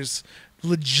grandfather's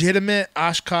legitimate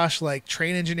Oshkosh like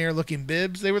train engineer looking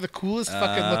bibs. They were the coolest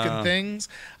fucking looking things.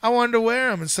 I wanted to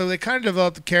wear them, and so they kind of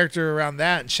developed the character around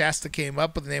that. And Shasta came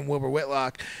up with the name Wilbur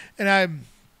Whitlock, and I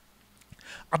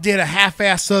did a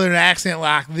half-assed Southern accent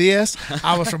like this.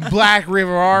 I was from Black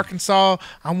River, Arkansas.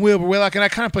 I'm Wilbur Whitlock, and I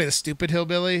kind of played a stupid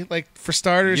hillbilly, like for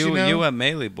starters. You a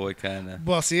Melee boy, kind of.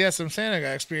 Well, see, that's what I'm saying. I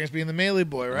got experience being the Melee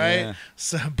boy, right? Yeah.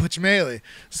 So Butch Melee.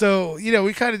 So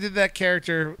we kind of did that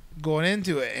character going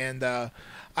into it, and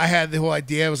I had the whole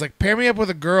idea. It was like, pair me up with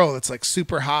a girl that's like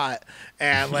super hot,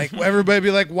 and like everybody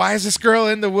be like, why is this girl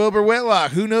into Wilbur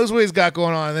Whitlock? Who knows what he's got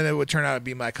going on? And then it would turn out to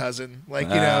be my cousin, like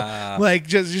like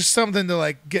just something to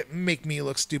like make me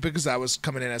look stupid because I was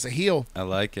coming in as a heel. I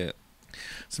like it.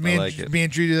 So me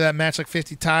and Drew did that match like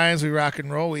 50 times. We rock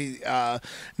and roll. And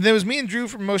then it was me and Drew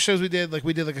for most shows we did. Like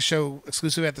we did like a show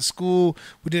exclusively at the school.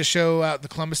 We did a show out in the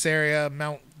Columbus area,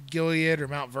 Mount Gilead or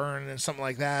Mount Vernon and something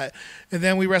like that. And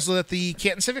then we wrestled at the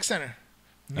Canton Civic Center.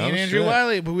 Me and Andrew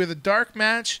Wiley. But we were the dark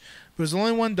match. It was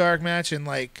only one dark match, and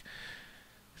like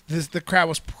the crowd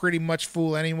was pretty much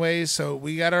full anyways. So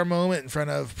we got our moment in front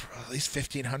of at least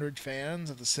 1,500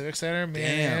 fans at the Civic Center. Me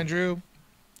and Andrew.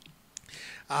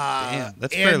 Damn,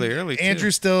 that's fairly early too. Andrew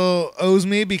still owes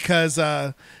me because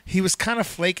he was kind of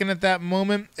flaking at that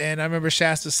moment, and I remember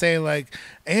Shasta saying like,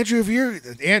 Andrew,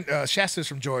 Shasta's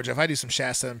from Georgia. If I do some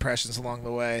Shasta impressions along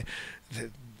the way,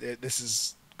 this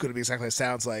is going to be exactly what it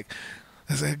sounds like.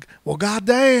 I said, well,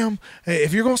 goddamn,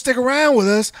 if you're going to stick around with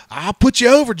us, I'll put you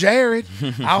over, Jared.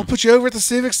 I'll put you over at the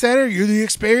Civic Center. You're the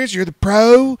experience. You're the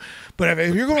pro. But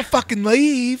if you're going to fucking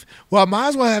leave, well, I might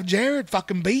as well have Jared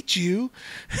fucking beat you.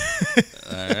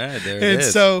 All right, there it And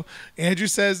is. so Andrew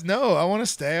says, no, I want to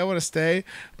stay. I want to stay.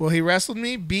 Well, he wrestled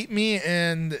me, beat me,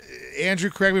 and Andrew,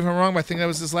 correct me if I'm wrong, but I think that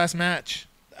was his last match.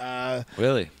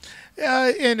 Really?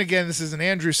 Yeah, and again, this is an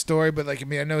Andrew story, but like, I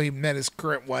mean, I know he met his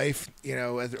current wife,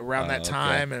 around that okay.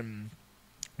 time, and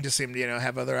just seemed to,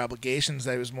 have other obligations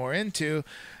that he was more into.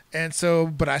 And so,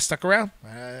 but I stuck around.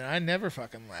 I never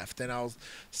fucking left, and I'll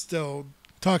still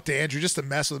talk to Andrew just to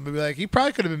mess with him, but be like, he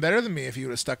probably could have been better than me if he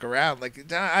would have stuck around.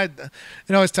 Like, I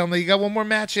always tell him, like, you got one more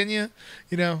match in you.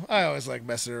 I always like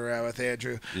messing around with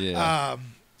Andrew. Yeah.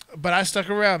 But I stuck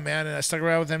around, man, and I stuck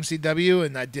around with MCW,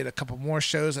 and I did a couple more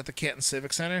shows at the Canton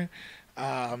Civic Center.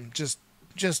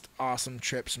 Just awesome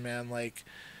trips, man. Like,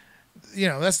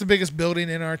 that's the biggest building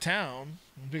in our town.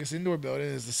 The biggest indoor building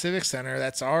is the Civic Center.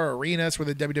 That's our arena. That's where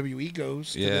the WWE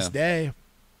goes to this day.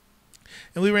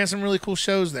 And we ran some really cool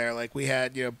shows there. Like, we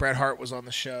had, Bret Hart was on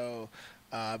the show.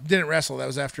 Didn't wrestle. That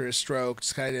was after his stroke.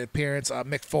 Just kind of did an appearance.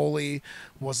 Mick Foley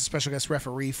was a special guest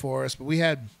referee for us. But we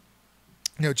had...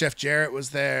 Jeff Jarrett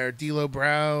was there. D'Lo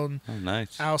Brown. Oh,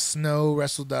 nice. Al Snow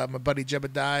wrestled my buddy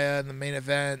Jebediah in the main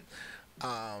event.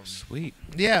 Sweet.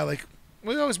 Yeah, like,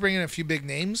 we always bring in a few big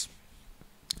names.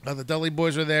 The Dudley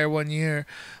Boys were there one year.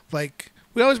 Like,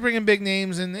 we always bring in big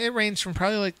names, and it ranged from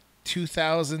probably like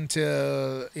 2,000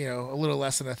 to, a little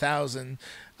less than 1,000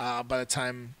 by the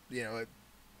time, it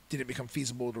didn't become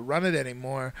feasible to run it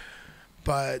anymore.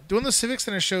 But doing the Civic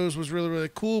Center shows was really, really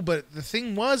cool. But the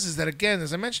thing is that, again,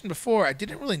 as I mentioned before, I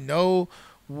didn't really know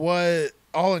what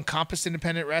all encompassed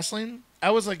independent wrestling.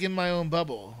 I was like in my own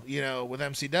bubble, with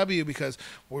MCW, because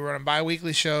we were running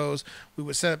bi-weekly shows. We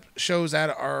would set up shows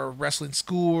at our wrestling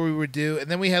school where we would do.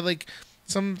 And then we had like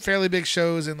some fairly big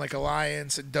shows in like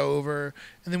Alliance and Dover.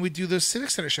 And then we'd do those Civic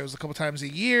Center shows a couple times a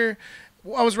year.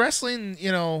 I was wrestling,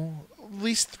 at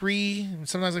least 3,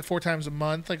 sometimes like 4 times a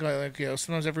month, like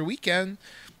sometimes every weekend.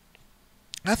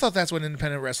 I thought that's what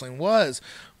independent wrestling was.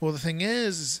 Well, the thing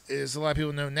is a lot of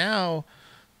people know now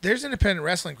there's independent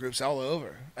wrestling groups all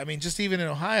over. I mean, just even in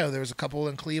Ohio, there was a couple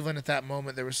in Cleveland at that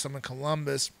moment. There was some in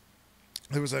Columbus.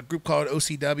 There was a group called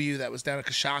OCW that was down at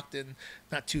Coshocton,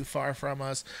 not too far from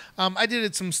us. I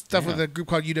did some stuff with a group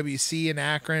called UWC in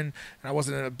Akron, and I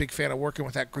wasn't a big fan of working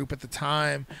with that group at the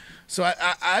time. So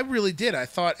I really did. I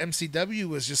thought MCW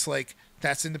was just like,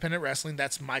 that's independent wrestling.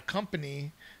 That's my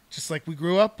company, just like we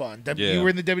grew up on. You were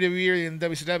in the WWE or in the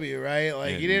WCW, right?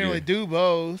 Like, you didn't really do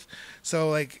both. So,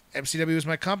 like, MCW was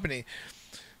my company.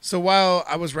 So while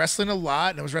I was wrestling a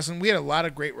lot, and we had a lot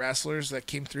of great wrestlers that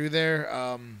came through there.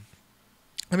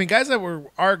 I mean, guys that were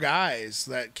our guys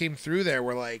that came through there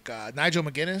were like Nigel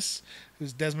McGuinness,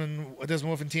 who's Desmond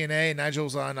Wolf in TNA.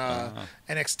 Nigel's on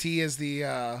NXT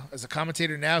as a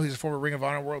commentator now. He's a former Ring of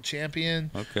Honor World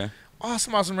Champion. Okay.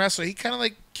 Awesome wrestler. He kind of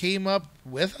like came up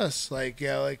with us, like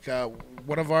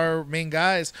one of our main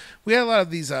guys. We had a lot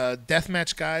of these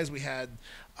deathmatch guys. We had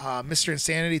Mr.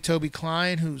 Insanity, Toby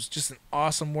Klein, who's just an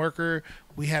awesome worker.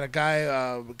 We had a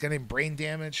guy named Brain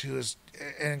Damage, who is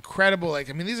an incredible. Like,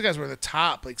 I mean, these guys were the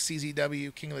top, like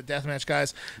CZW, King of the Deathmatch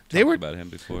guys. They were about him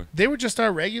before. They were just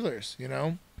our regulars,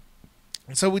 And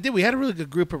so we had a really good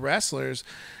group of wrestlers,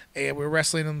 and we were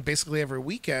wrestling them basically every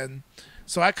weekend.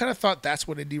 So I kind of thought that's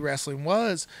what indie wrestling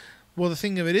was. Well, the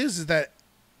thing of it is that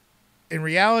in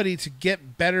reality, to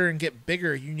get better and get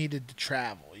bigger, you needed to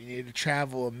travel. You needed to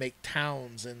travel and make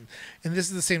towns, and this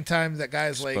is the same time that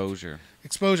guys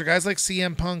exposure guys like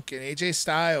CM Punk and AJ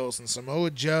Styles and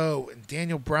Samoa Joe and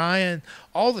Daniel Bryan,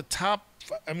 all the top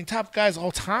guys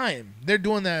all time. They're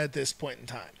doing that at this point in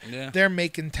time. Yeah. They're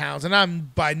making towns, and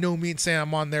I'm by no means saying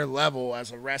I'm on their level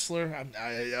as a wrestler.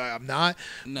 I'm not.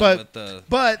 No,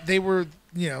 but they were,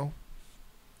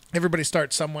 everybody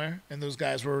starts somewhere, and those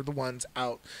guys were the ones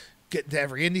out getting to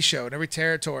every indie show and every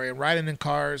territory and riding in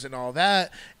cars and all that.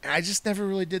 And I just never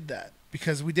really did that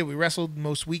because we wrestled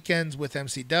most weekends with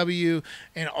MCW,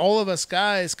 and all of us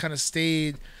guys kind of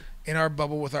stayed in our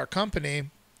bubble with our company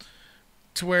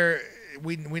to where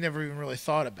we never even really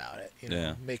thought about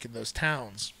it, making those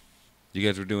towns. You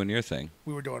guys were doing your thing.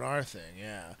 We were doing our thing,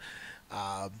 yeah.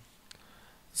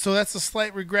 So that's a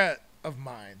slight regret of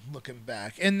mine looking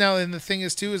back. And the thing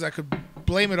is too, is I could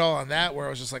blame it all on that, where I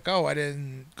was just like, oh, I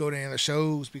didn't go to any other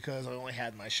shows because I only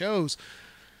had my shows.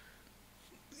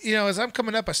 as I'm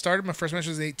coming up, I started my first match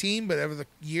was 18, but over the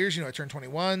years, I turned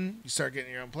 21. You start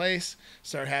getting your own place,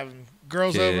 start having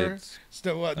girls over.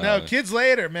 Still, kids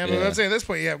later, man. But I'm saying at this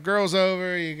point, you have girls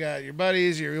over, you got your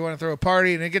buddies, you want to throw a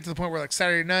party, and it get to the point where like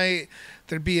Saturday night,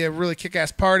 there'd be a really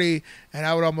kick-ass party, and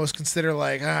I would almost consider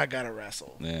like, I gotta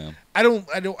wrestle. Yeah. I don't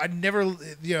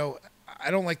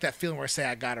like that feeling where I say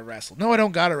I gotta wrestle. No, I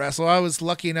don't gotta wrestle. I was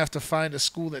lucky enough to find a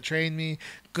school that trained me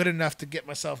good enough to get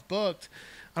myself booked.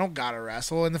 I don't gotta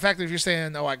wrestle. And the fact that if you're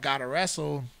saying, I gotta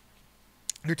wrestle,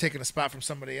 you're taking a spot from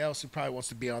somebody else who probably wants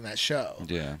to be on that show.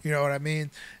 Yeah. You know what I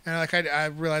mean? And like I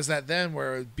realized that then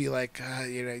where it would be like,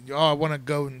 I want to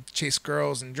go and chase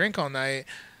girls and drink all night,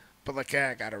 but like,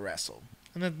 I gotta wrestle.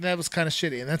 And that was kind of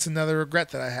shitty. And that's another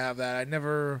regret that I have, that I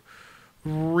never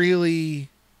really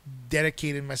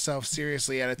dedicated myself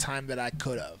seriously at a time that I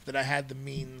could have, that I had the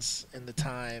means and the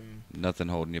time. Nothing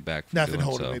holding you back.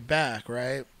 Me back,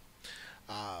 right?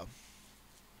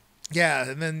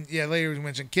 And then later we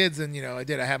mentioned kids, and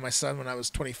I had my son when I was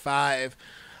 25.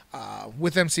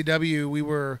 With MCW, we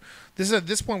were at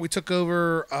this point we took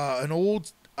over an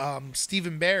old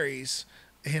Stephen Barry's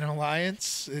in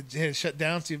Alliance. It had shut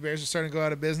down. Steve Barry's was starting to go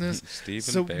out of business.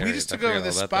 Stephen Barry's. We just took over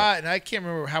this spot, and I can't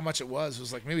remember how much it was. It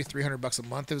was like maybe $300 a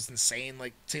month. It was insane,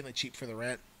 like insanely cheap for the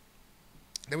rent.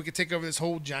 Then we could take over this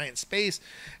whole giant space.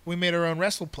 We made our own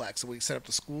WrestlePlex, and we set up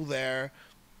the school there.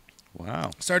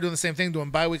 Wow. Started doing the same thing,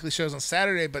 doing bi-weekly shows on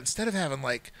Saturday, but instead of having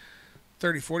like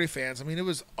 30, 40 fans, I mean, it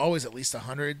was always at least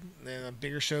 100. And on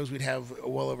bigger shows, we'd have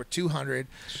well over 200.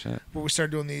 Shit. But we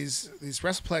started doing these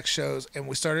WrestlePlex shows, and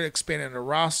we started expanding the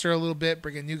roster a little bit,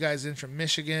 bringing new guys in from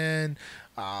Michigan,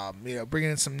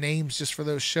 bringing in some names just for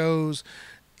those shows.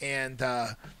 And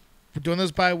we're doing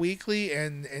those bi-weekly,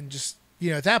 and just,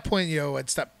 at that point, I'd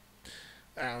stopped,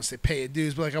 I don't want to say paying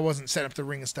dues, but like I wasn't setting up the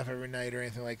ring and stuff every night or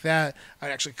anything like that.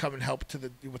 I'd actually come and help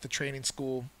with the training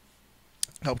school,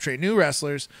 help train new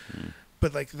wrestlers.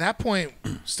 But like at that point,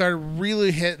 started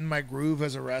really hitting my groove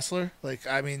as a wrestler. Like,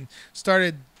 I mean,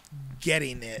 started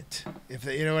getting it. If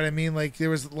you know what I mean. Like there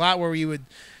was a lot where you'd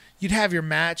have your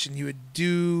match and you would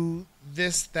do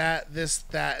this, that,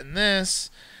 and this,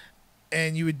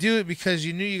 and you would do it because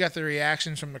you knew you got the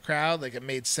reactions from the crowd. Like it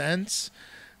made sense.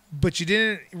 But you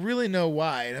didn't really know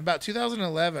why. And about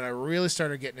 2011, I really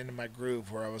started getting into my groove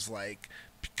where I was like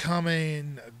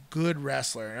becoming a good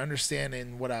wrestler and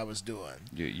understanding what I was doing.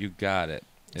 You got it.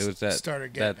 It was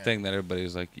that thing that everybody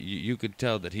was like, you could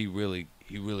tell that he really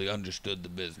understood the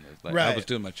business. Like right. I was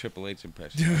doing my Triple H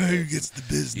impression. Who gets the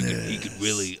business? He could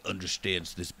really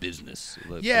understand this business.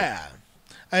 Yeah.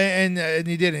 And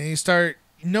you did. And you start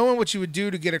knowing what you would do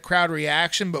to get a crowd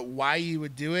reaction, but why you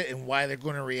would do it and why they're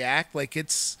going to react. Like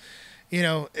it's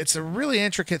a really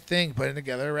intricate thing putting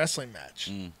together a wrestling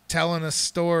match, telling a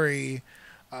story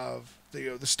of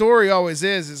the story always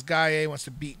is guy A wants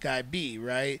to beat guy B,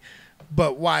 right?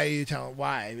 But why are you telling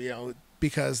why?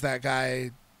 Because that guy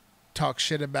talks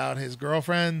shit about his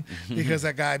girlfriend, because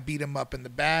that guy beat him up in the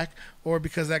back, or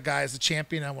because that guy is the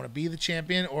champion, I want to be the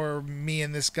champion, or me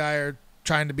and this guy are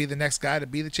trying to be the next guy to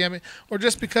be the champion, or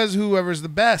just because whoever's the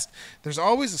best. There's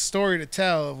always a story to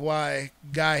tell of why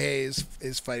guy A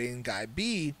is fighting guy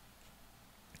B,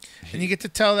 and you get to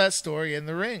tell that story in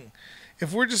the ring.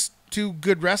 If we're just two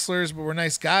good wrestlers but we're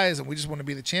nice guys and we just want to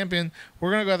be the champion, we're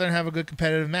going to go out there and have a good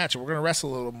competitive match, and we're going to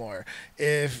wrestle a little more.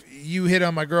 If you hit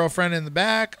on my girlfriend in the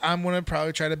back, I'm going to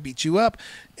probably try to beat you up,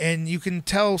 and you can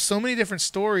tell so many different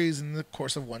stories in the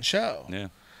course of one show. Yeah.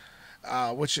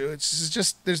 Which is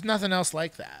just, there's nothing else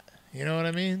like that. You know what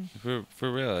I mean?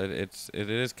 For real, it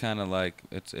is kind of like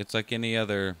it's like any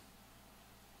other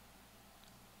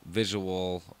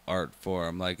visual art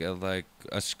form, like a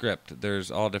script. There's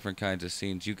all different kinds of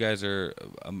scenes. You guys are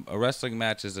a wrestling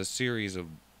match is a series of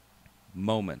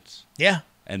moments. Yeah.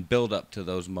 And build up to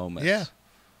those moments. Yeah.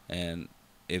 And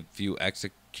if you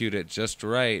execute it just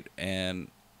right and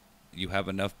you have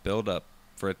enough build up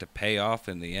for it to pay off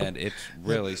in the end, it's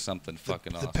really something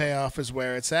fucking awesome. The payoff is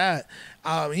where it's at.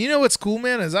 You know what's cool,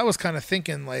 man, is I was kind of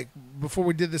thinking, like, before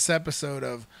we did this episode,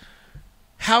 of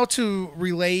how to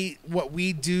relate what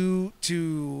we do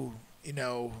to,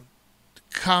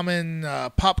 common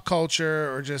pop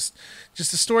culture, or just a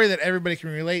story that everybody can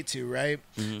relate to, right?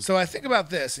 Mm-hmm. So I think about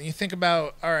this, and you think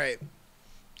about, all right,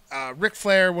 Ric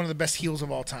Flair, one of the best heels of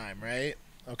all time, right?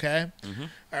 Okay? Mm-hmm.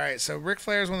 All right, so Ric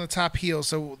Flair is one of the top heels.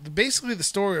 So basically the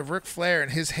story of Ric Flair in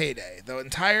his heyday, the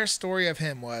entire story of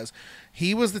him was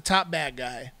he was the top bad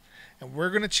guy, and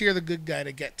we're gonna cheer the good guy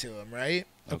to get to him, right?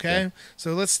 Okay.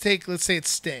 So let's say it's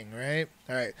Sting, right?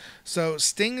 All right. So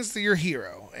Sting is your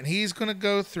hero, and he's gonna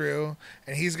go through,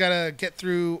 and he's gotta get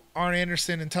through Arn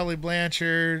Anderson and Tully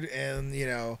Blanchard, and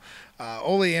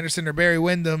Ole Anderson or Barry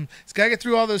Windham. He's got to get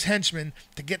through all those henchmen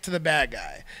to get to the bad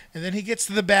guy. And then he gets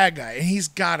to the bad guy, and he's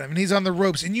got him, and he's on the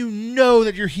ropes. And you know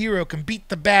that your hero can beat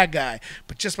the bad guy,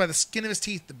 but just by the skin of his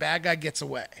teeth, the bad guy gets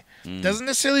away. Doesn't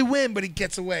necessarily win, but he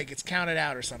gets away, gets counted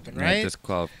out or something, right?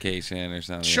 Disqualification or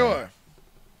something. Sure.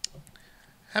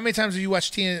 How many times have you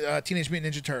watched Teenage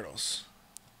Mutant Ninja Turtles?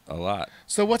 A lot.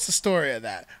 So what's the story of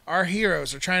that? Our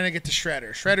heroes are trying to get to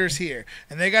Shredder. Shredder's here,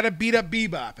 and they got to beat up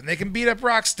Bebop, and they can beat up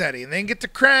Rocksteady, and they can get to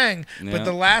Krang. Yeah. But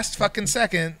the last fucking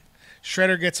second,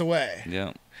 Shredder gets away.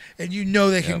 Yeah. And you know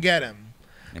they can get him.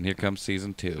 And here comes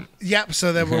season 2. Yep.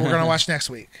 So that we're gonna watch next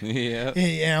week. Yeah.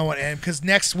 And because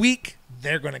next week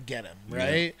they're gonna get him,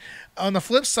 right? Yeah. On the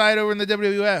flip side, over in the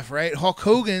WWF, right, Hulk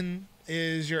Hogan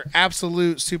is your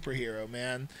absolute superhero,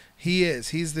 man. He is.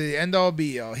 He's the end-all,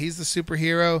 be-all. He's the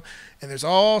superhero, and there's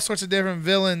all sorts of different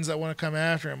villains that want to come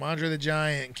after him. Andre the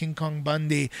Giant, King Kong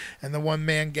Bundy, and the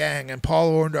One-Man Gang, and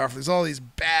Paul Orndorff. There's all these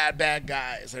bad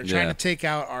guys that are trying to take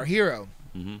out our hero.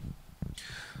 Mm-hmm.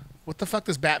 What the fuck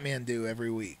does Batman do every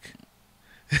week?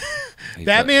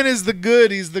 Batman is the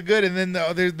good. He's the good, and then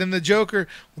the Joker.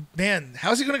 Man,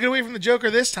 how's he going to get away from the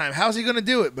Joker this time? How's he going to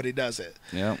do it? But he does it.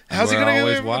 Yeah. How's he going to get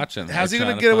away watching? How's he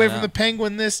going to get away from the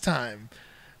Penguin this time?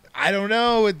 I don't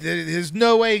know. There's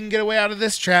no way he can get away out of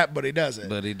this trap, but he does it.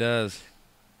 But he does.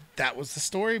 That was the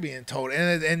story being told,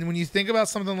 and when you think about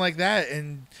something like that,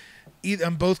 and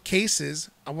in both cases,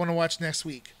 I want to watch next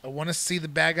week. I want to see the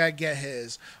bad guy get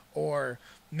his, or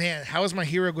man, how is my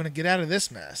hero going to get out of this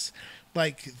mess?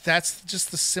 Like, that's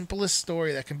just the simplest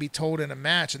story that can be told in a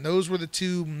match, and those were the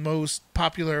two most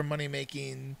popular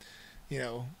money-making,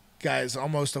 guys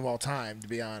almost of all time, to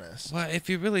be honest. Well, if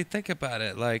you really think about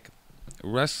it, like,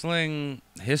 wrestling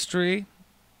history,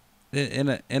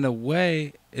 in a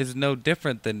way, is no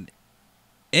different than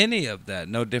any of that.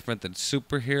 No different than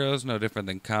superheroes, no different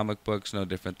than comic books, no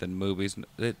different than movies.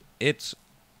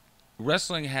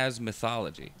 Wrestling has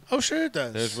mythology. Oh, sure it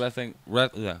does. There's wrestling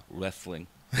mythology.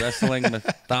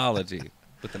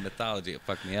 With the mythology, it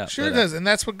fucked me up. Sure it does, and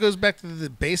that's what goes back to the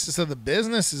basis of the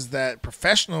business, is that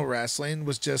professional wrestling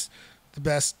was just the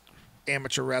best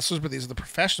amateur wrestlers, but these are the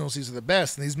professionals, these are the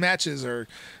best, and these matches are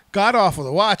god-awful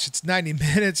to watch. It's 90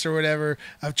 minutes or whatever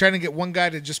of trying to get one guy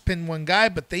to just pin one guy,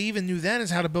 but they even knew then is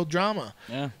how to build drama.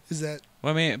 Yeah. Is that...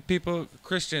 Well, I mean,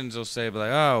 Christians will say, like,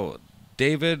 oh,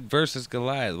 David versus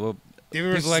Goliath. Well,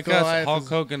 people like us, Hulk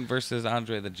Hogan versus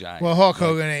Andre the Giant. Well, Hulk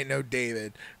Hogan ain't no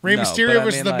David. Rey Mysterio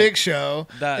versus the Big Show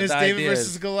is David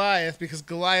versus Goliath, because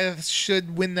Goliath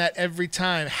should win that every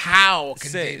time. How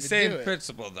can David do it? Same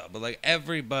principle, though. But, like,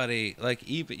 everybody, like,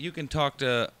 even you can talk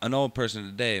to an old person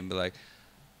today and be like,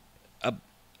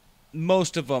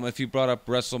 most of them, if you brought up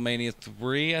WrestleMania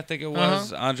 3, I think it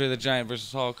was, Andre the Giant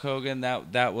versus Hulk Hogan,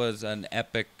 that was an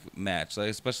epic match. Like,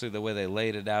 especially the way they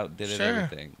laid it out, did it,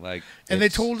 everything. Like, and they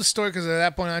told the story because at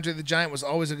that point, Andre the Giant was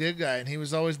always a good guy, and he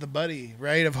was always the buddy,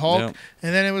 right, of Hulk. Yep.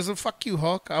 And then it was a fuck you,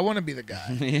 Hulk. I want to be the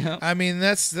guy. Yep. I mean,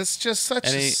 that's just such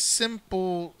a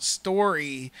simple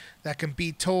story that can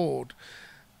be told.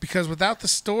 Because without the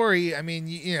story, I mean,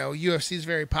 UFC is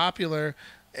very popular.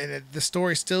 And the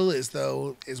story still is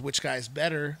which guy's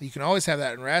better. You can always have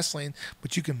that in wrestling,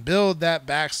 but you can build that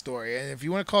backstory. And if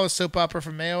you want to call it soap opera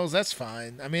for males, that's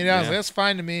fine. I mean, that's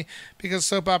fine to me, because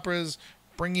soap operas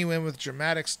bring you in with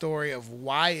dramatic story of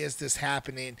why is this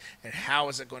happening and how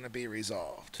is it going to be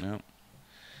resolved. Yeah.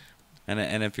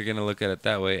 And if you're going to look at it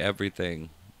that way, everything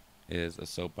is a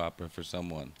soap opera for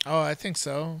someone. Oh, I think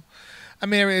so. I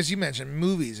mean, as you mentioned,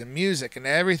 movies and music and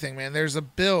everything, man, there's a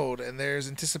build and there's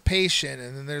anticipation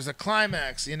and then there's a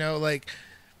climax, like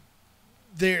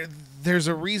there's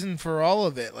a reason for all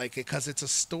of it, like, because it's a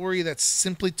story that's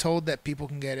simply told that people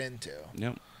can get into.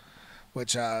 Yep.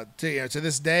 Which, to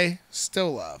this day,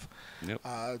 still love. Yep.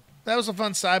 That was a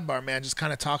fun sidebar, man, just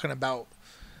kind of talking about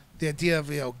the idea of,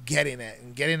 getting it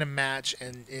and getting a match,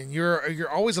 and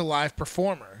you're always a live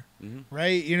performer. Mm-hmm.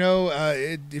 Right?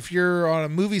 If you're on a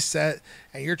movie set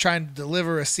and you're trying to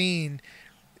deliver a scene,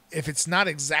 if it's not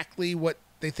exactly what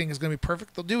they think is going to be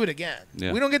perfect, they'll do it again.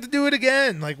 Yeah. We don't get to do it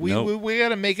again. Like, we got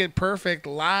to make it perfect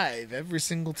live every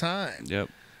single time. Yep.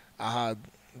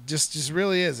 Just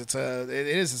really is. It's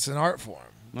an art form.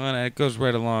 Well, and it goes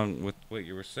right along with what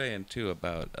you were saying too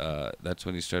about that's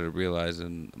when you started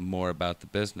realizing more about the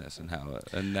business and how,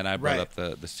 and then I brought up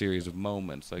the series of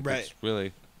moments. Like,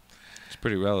 it's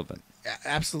pretty relevant.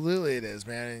 Absolutely, it is,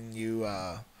 man. And you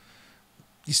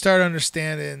start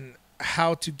understanding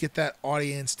how to get that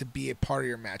audience to be a part of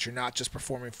your match. You're not just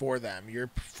performing for them. You're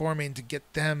performing to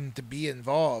get them to be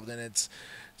involved, and it's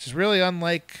just really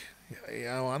unlike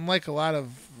a lot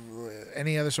of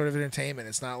any other sort of entertainment.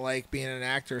 It's not like being an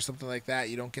actor or something like that.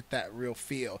 You don't get that real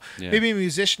feel. Yeah. Maybe a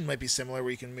musician might be similar,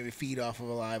 where you can maybe feed off of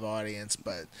a live audience,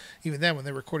 but even then, when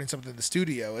they're recording something in the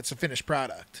studio, it's a finished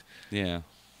product. Yeah.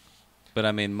 But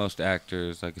I mean, most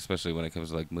actors, like especially when it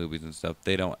comes to like movies and stuff,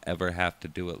 they don't ever have to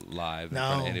do it live in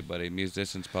front of anybody.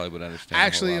 Musicians probably would understand.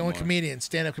 Actually, only comedians,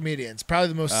 stand-up comedians, probably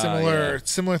the most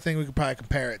similar thing we could probably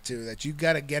compare it to. That you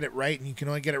got to get it right, and you can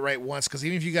only get it right once. Because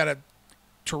even if you got a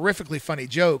terrifically funny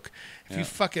joke, if you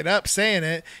fuck it up saying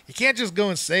it, you can't just go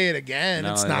and say it again.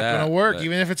 It's not going to work,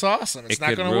 even if it's awesome. It's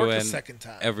not going to work the second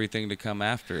time. Everything to come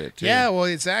after it, too. Yeah, well,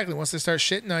 exactly. Once they start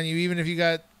shitting on you, even if you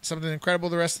got something incredible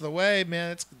the rest of the way, man,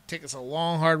 it's going to take us a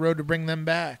long, hard road to bring them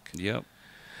back. Yep.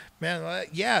 Man,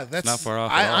 yeah, that's not far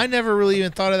off. I never really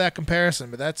even thought of that comparison,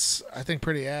 but that's, I think,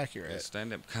 pretty accurate. Yeah,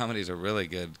 stand-up comedy is a really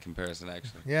good comparison,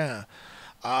 actually. Yeah.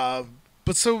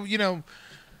 But so,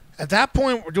 at that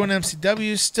point, we're doing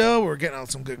MCW still. We're getting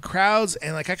out some good crowds.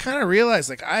 And, I kind of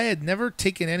realized, I had never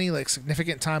taken any,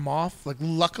 significant time off.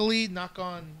 Luckily, knock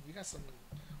on, you got some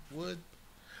wood.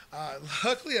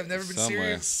 Luckily, I've never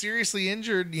been seriously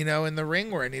injured, in the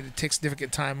ring where I needed to take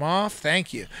significant time off.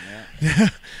 Thank you. Yeah.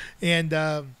 And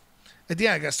I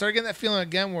started getting that feeling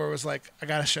again where it was I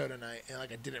got a show tonight. And, I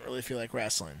didn't really feel like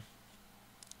wrestling.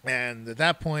 And at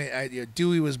that point,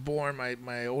 Dewey was born,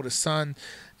 my oldest son,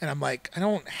 and I'm like, I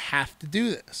don't have to do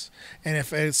this. And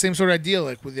if same sort of idea,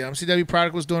 with the MCW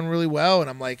product was doing really well, and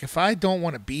I'm like, if I don't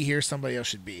want to be here, somebody else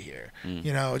should be here.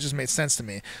 It just made sense to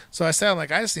me. So I said,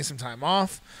 I just need some time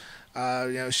off.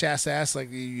 Shasta asked,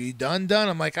 you done?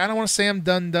 I'm like, I don't want to say I'm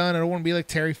done. I don't want to be like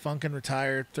Terry Funk and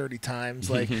retire 30 times.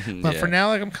 But for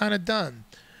now, I'm kind of done.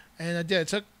 And I did. It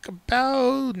took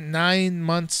about 9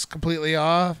 months completely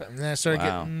off. And then I started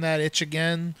getting that itch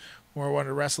again where I wanted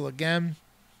to wrestle again.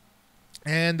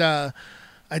 And I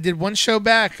did one show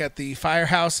back at the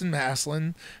Firehouse in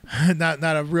Massillon. not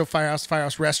a real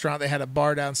firehouse restaurant. They had a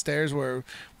bar downstairs where we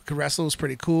could wrestle. It was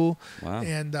pretty cool. Wow.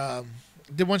 And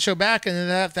did one show back. And then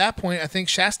at that point, I think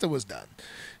Shasta was done.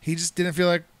 He just didn't feel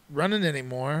like running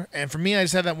anymore. And for me, I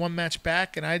just had that one match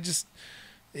back. And I just...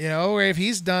 or if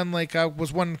he's done, I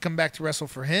was wanting to come back to wrestle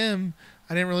for him,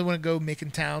 I didn't really want to go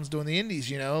making towns doing the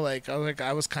indies,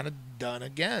 I was kind of done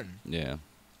again. Yeah.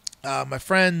 My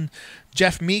friend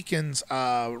Jeff Meekins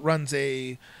runs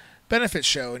a benefit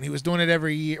show, and he was doing it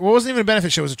every year. Well, it wasn't even a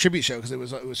benefit show; it was a tribute show because it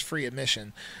was free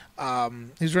admission. He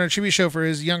was running a tribute show for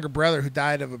his younger brother who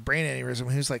died of a brain aneurysm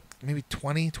when he was maybe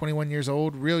 20, 21 years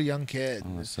old, real young kid.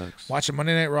 Oh, that sucks. Watching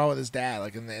Monday Night Raw with his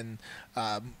dad, and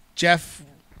Jeff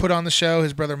put on the show.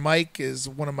 His brother Mike is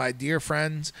one of my dear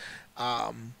friends.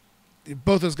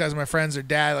 Both those guys are my friends. Their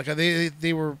dad,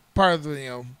 they were part of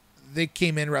the, they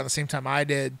came in around the same time I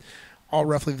did, all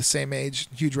roughly the same age,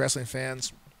 huge wrestling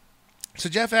fans. So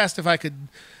Jeff asked if I could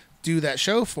do that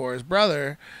show for his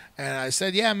brother, and I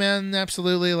said, yeah, man,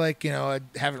 absolutely. I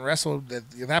haven't wrestled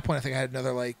at that point. I think I had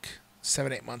another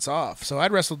 7-8 months off. So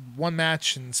I'd wrestled one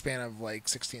match in the span of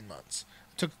 16 months.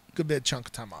 Took a good bit chunk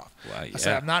of time off. Wow, yeah. I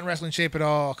said, I'm not in wrestling shape at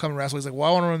all. I'll come and wrestle. He's like, well,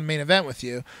 I want to run the main event with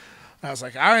you. And I was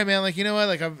like, all right, man. You know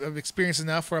what? I've experienced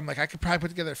enough where I'm I could probably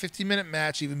put together a 15-minute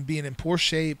match, even being in poor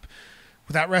shape,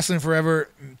 without wrestling forever,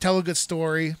 tell a good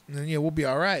story, and then, we'll be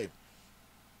all right.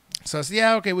 So I said,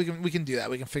 yeah, okay, we can do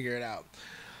that. We can figure it out.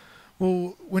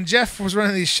 Well, when Jeff was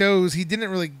running these shows, he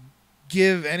didn't really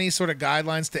give any sort of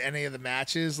guidelines to any of the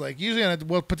matches. Usually on a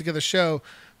well put together show,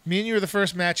 me and you were the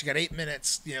first match. You got 8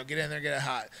 minutes. Get in there, get it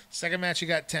hot. Second match, you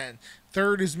got 10.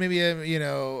 Third is maybe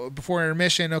before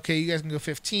intermission. Okay, you guys can go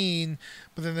 15,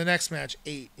 but then the next match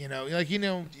 8.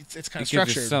 It's kind of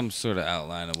structured. Gives you some sort of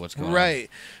outline of what's going on. Right.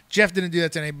 Jeff didn't do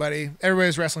that to anybody. Everybody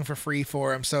was wrestling for free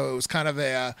for him, so it was kind of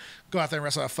a go out there and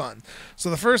wrestle, have fun. So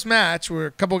the first match were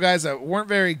a couple guys that weren't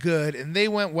very good, and they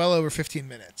went well over 15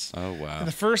 minutes. Oh wow! In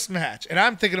the first match, and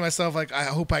I'm thinking to myself I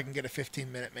hope I can get a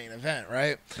 15-minute main event,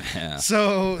 right? Yeah.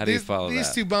 So How do you follow these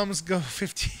that? two bums go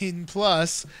 15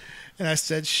 plus. And I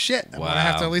said, shit, I'm going to Wow.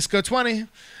 have to at least go 20. And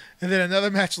then another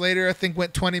match later, I think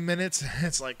went 20 minutes.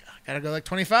 It's I got to go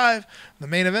 25, the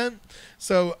main event.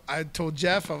 So I told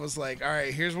Jeff, I was like, all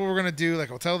right, here's what we're going to do.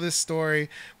 We'll tell this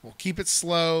story. We'll keep it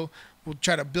slow. We'll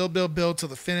try to build till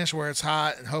the finish where it's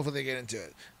hot, and hopefully they get into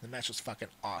it. The match was fucking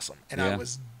awesome. And I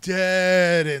was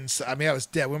dead. I was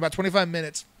dead. We went about 25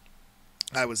 minutes.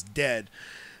 I was dead.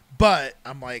 But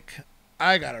I'm like,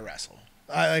 I got to wrestle.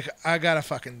 I got to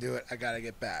fucking do it. I got to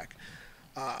get back.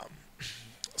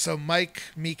 so Mike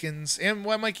Meekins and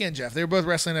Mike and Jeff, they were both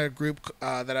wrestling at a group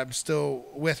that I'm still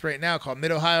with right now called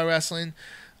Mid Ohio Wrestling,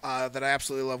 that I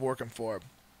absolutely love working for.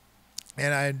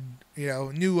 And I,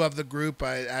 knew of the group.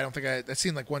 I don't think I'd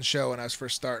seen like one show when I was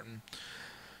first starting.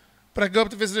 But I go up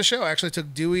to visit a show. I actually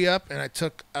took Dewey up, and I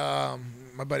took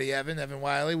my buddy Evan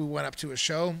Wiley. We went up to a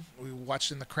show. We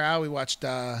watched in the crowd. We watched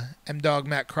M-Dog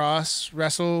Matt Cross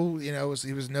wrestle. He was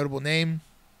a notable name.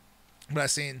 But I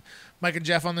seen Mike and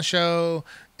Jeff on the show,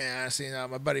 and I seen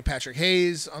my buddy Patrick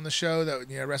Hayes on the show that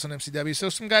wrestled in MCW. So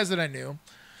some guys that I knew.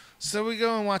 So we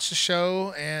go and watch the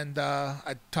show, and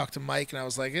I talked to Mike, and I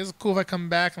was like, is it cool if I come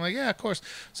back? I'm like, yeah, of course.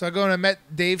 So I go and I met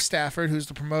Dave Stafford, who's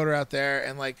the promoter out there,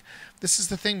 and, like, this is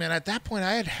the thing, man. At that point,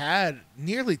 I had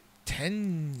nearly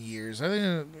 10 years. I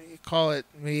think you call it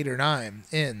 8 or 9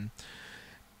 in.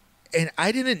 And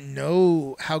I didn't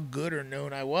know how good or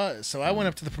known I was. So I went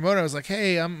up to the promoter. I was like,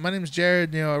 hey, my name's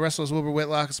Jared. I wrestle as Wilbur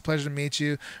Whitlock. It's a pleasure to meet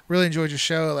you. Really enjoyed your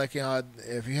show. Like,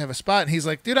 if you have a spot. And he's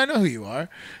like, dude, I know who you are. And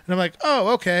I'm like, oh,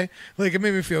 okay. Like, it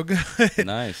made me feel good.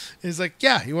 Nice. He's like,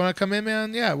 yeah, you want to come in,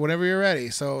 man? Yeah, whenever you're ready.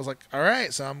 So I was like, all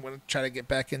right. So I'm going to try to get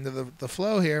back into the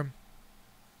flow here.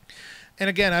 And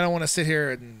again, I don't want to sit here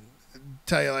and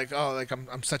tell you like, oh, like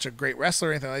I'm such a great wrestler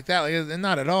or anything like that. Like,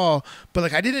 not at all. But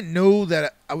like, I didn't know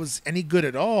that I was any good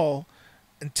at all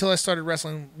until I started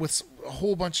wrestling with a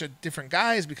whole bunch of different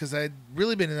guys, because I'd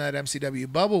really been in that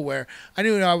MCW bubble where I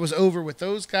knew I was over with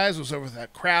those guys, was over with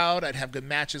that crowd. I'd have good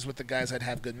matches with the guys I'd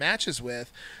have good matches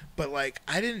with. But like,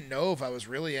 I didn't know if I was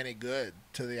really any good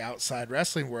to the outside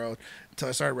wrestling world until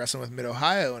I started wrestling with Mid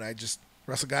Ohio, and I just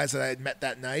wrestled guys that I had met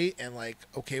that night and like,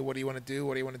 okay, what do you want to do?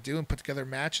 What do you want to do? And put together a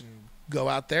match and go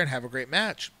out there and have a great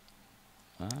match.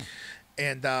 Wow.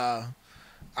 And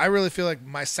I really feel like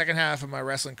my second half of my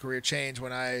wrestling career changed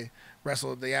when I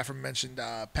wrestled the aforementioned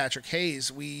Patrick Hayes.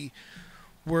 He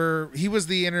was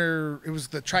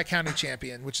the Tri-County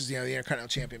champion, which is the Intercontinental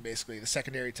champion, basically the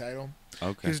secondary title.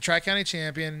 Okay. He was a Tri-County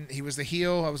champion. He was the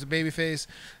heel. I was a babyface.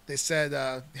 They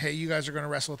said, hey, you guys are going to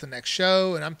wrestle at the next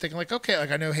show. And I'm thinking like, okay,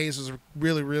 like I know Hayes was a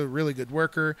really, really, really good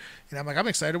worker. And I'm like, I'm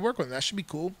excited to work with him. That should be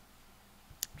cool.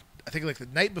 I think like the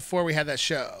night before we had that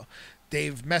show,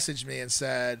 Dave messaged me and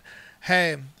said,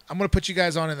 hey, I'm going to put you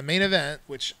guys on in the main event,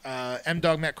 which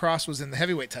M-Dog Matt Cross was in the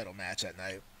heavyweight title match that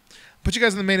night. Put you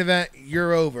guys in the main event.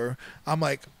 You're over. I'm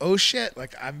like, oh shit,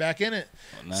 like I'm back in it.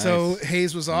 Oh, nice. So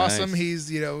Hayes was awesome. Nice.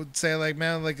 He's saying like,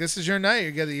 man, like this is your night.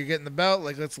 You're getting the belt.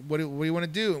 Like what do you want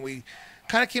to do? And we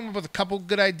kind of came up with a couple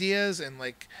good ideas and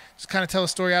like just kind of tell a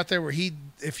story out there where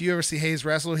if you ever see Hayes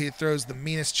wrestle, he throws the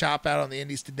meanest chop out on the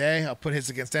indies today. I'll put his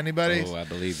against anybody. Oh, I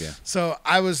believe you. So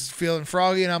I was feeling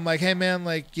froggy and I'm like, hey man,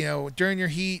 like, during your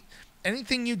heat,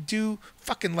 anything you do,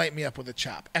 fucking light me up with a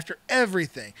chop. After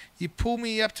everything, you pull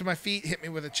me up to my feet, hit me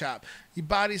with a chop. You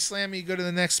body slam me, you go to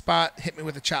the next spot, hit me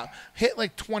with a chop. Hit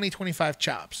like 20, 25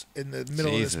 chops in the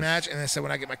middle of this match. And I said,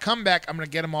 when I get my comeback, I'm going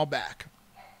to get them all back.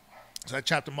 So I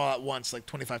chopped them all at once, like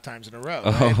 25 times in a row.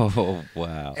 Right? Oh,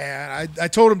 wow. And I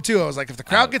told him, too, I was like, if the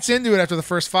crowd gets into it after the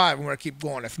first 5, I'm going to keep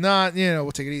going. If not,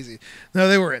 we'll take it easy. No,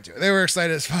 they were into it. They were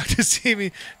excited as fuck to see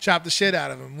me chop the shit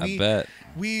out of them. I bet.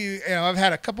 I've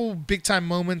had a couple big time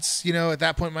moments, at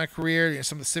that point in my career,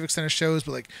 some of the Civic Center shows,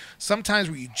 but like sometimes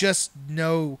where you just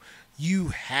know you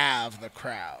have the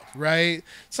crowd, right?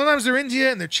 Sometimes they're into you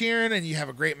and they're cheering and you have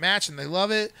a great match and they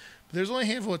love it. There's only a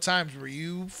handful of times where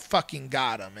you fucking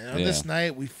got them, and on this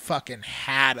night we fucking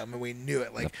had them, and we knew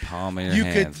it. Like the palm of your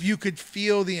hands. You could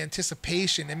feel the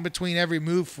anticipation in between every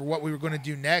move for what we were going to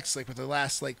do next, like with the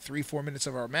last like 3-4 minutes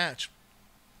of our match.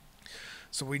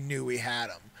 So we knew we had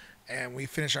them, and we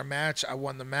finished our match. I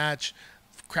won the match.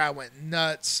 The crowd went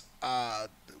nuts,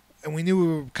 and we knew we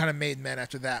were kind of made men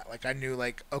after that. Like I knew,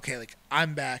 like okay, like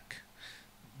I'm back.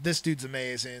 This dude's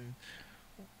amazing.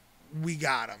 We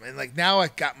got him, and like now I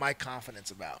got my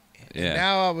confidence about. Yeah. And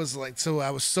now I was like,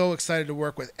 I was so excited to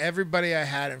work with everybody I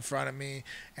had in front of me,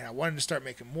 and I wanted to start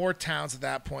making more towns at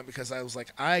that point because I was like,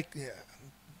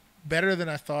 better than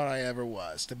I thought I ever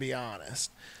was, to be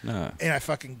honest. No. And I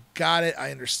fucking got it.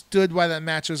 I understood why that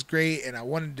match was great, and I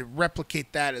wanted to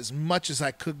replicate that as much as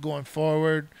I could going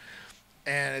forward.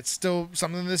 And it's still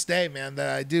something to this day, man,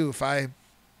 that I do. If I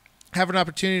have an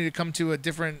opportunity to come to a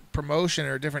different promotion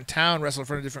or a different town, wrestle in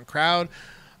front of a different crowd,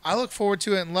 I look forward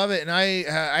to it and love it. And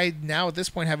I now at this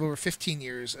point have over 15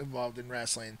 years involved in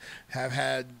wrestling, have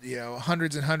had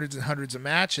hundreds and hundreds and hundreds of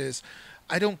matches.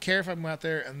 I don't care if I'm out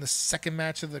there in the second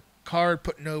match of the card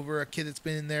putting over a kid that's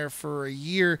been in there for a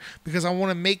year, because I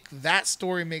want to make that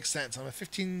story make sense. I'm a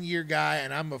 15-year guy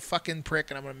and I'm a fucking prick,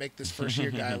 and I'm going to make this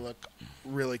first-year guy look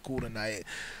really cool tonight.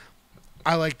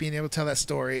 I like being able to tell that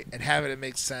story and have it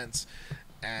make sense.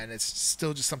 and it's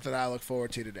still just something I look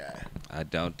forward to today. I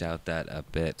don't doubt that a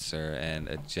bit, sir.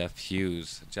 And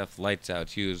Jeff Lights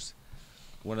Out Hughes,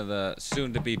 one of the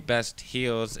soon-to-be best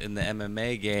heels in the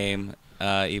MMA game,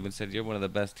 even said you're one of the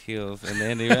best heels in the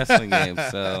indie wrestling game.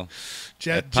 So,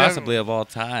 possibly of all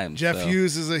time. Jeff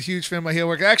Hughes is a huge fan of my heel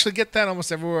work. I actually get that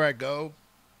almost everywhere I go.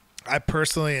 I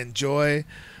personally enjoy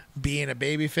being a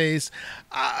babyface.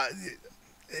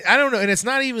 I don't know, and it's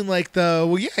not even like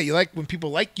you like when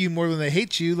people like you more than they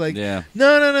hate you. Like, yeah.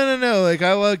 No. Like,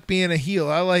 I like being a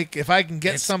heel. I like if I can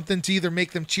get something to either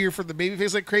make them cheer for the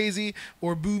babyface like crazy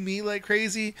or boo me like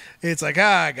crazy. It's like,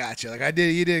 I got you. Like,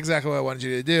 you did exactly what I wanted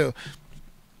you to do.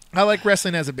 I like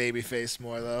wrestling as a babyface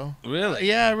more though. Really?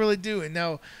 Yeah, I really do. And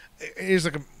now here's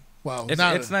like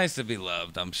it's nice to be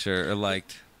loved, I'm sure, or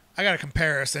liked. I got a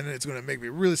comparison, and it's going to make me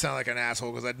really sound like an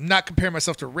asshole because I'm not comparing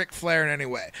myself to Ric Flair in any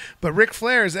way. But Ric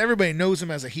Flair everybody knows him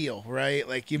as a heel, right?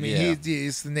 Like,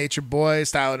 he's the Nature Boy,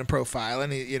 style and profile,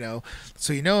 and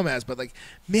so you know him as. But like,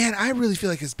 man, I really feel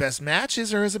like his best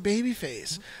matches are as a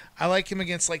babyface. I like him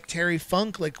against like Terry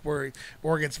Funk, or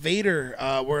against Vader,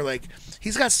 where like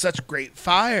he's got such great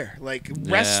fire, like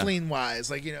wrestling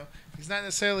wise. Like, he's not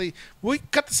necessarily. We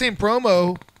cut the same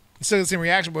promo. Instead of the same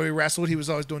reaction, but he wrestled. He was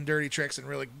always doing dirty tricks and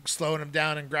really slowing him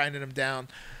down and grinding him down.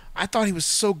 I thought he was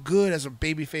so good as a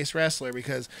babyface wrestler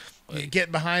because you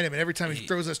get behind him, and every time he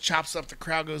throws those chops up, the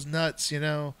crowd goes nuts,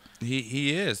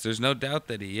 He is. There's no doubt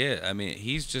that he is. I mean,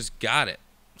 he's just got it.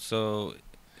 So,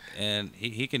 and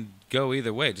he can go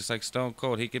either way, just like Stone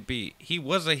Cold. He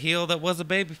was a heel that was a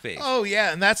babyface. Oh,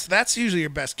 yeah, and that's usually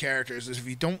your best characters is if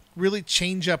you don't really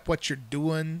change up what you're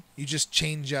doing, you just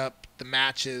change up the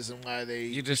matches and why they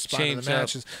respond to the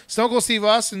matches. Stone Cold Steve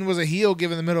Austin was a heel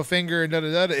giving the middle finger and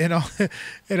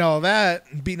and all that,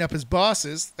 and beating up his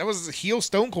bosses. That was a heel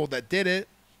Stone Cold that did it.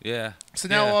 Yeah. So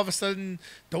now all of a sudden,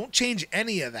 don't change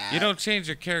any of that. You don't change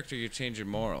your character, you change your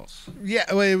morals.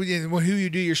 Yeah, well, who you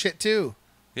do your shit to.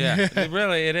 Yeah,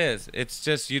 really, it is. It's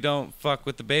just you don't fuck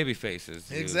with the baby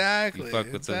faces. Exactly. You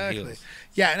fuck with the heels.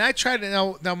 Yeah, and I try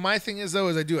to now my thing is though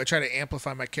I try to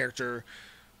amplify my character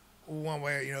one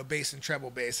way, bass and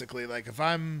treble basically. Like if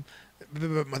I'm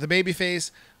the baby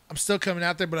face, I'm still coming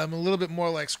out there, but I'm a little bit more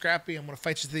like Scrappy. I'm going to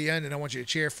fight you to the end, and I want you to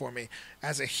cheer for me.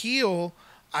 As a heel,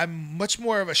 I'm much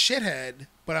more of a shithead,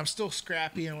 but I'm still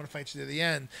scrappy and I want to fight you to the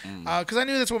end. Because I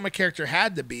knew that's what my character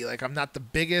had to be. Like, I'm not the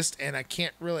biggest, and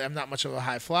I'm not much of a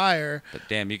high flyer. But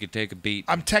damn, you could take a beat.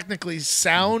 I'm technically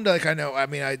sound. Like, I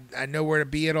know where to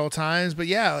be at all times. But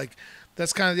yeah, like,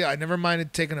 that's kind of the deal. I never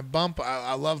minded taking a bump.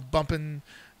 I love bumping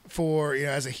for,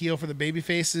 as a heel for the baby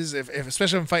faces. If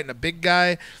especially if I'm fighting a big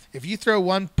guy, if you throw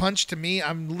one punch to me,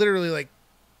 I'm literally like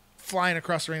flying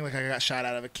across the ring like I got shot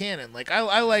out of a cannon. Like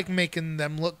I like making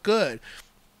them look good.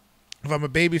 If I'm a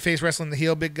babyface wrestling the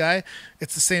heel big guy,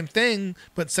 it's the same thing,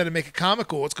 but instead of make it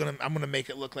comical, I'm gonna make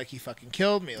it look like he fucking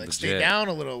killed me. Like legit. Stay down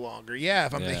a little longer. Yeah,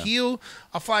 if I'm the heel,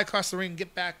 I'll fly across the ring,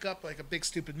 get back up like a big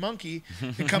stupid monkey,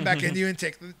 and come back into you and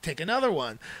take another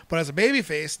one. But as a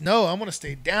babyface, no, I'm gonna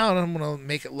stay down. And I'm gonna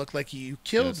make it look like you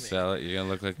killed me. Sell it. You're gonna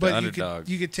look like the underdog.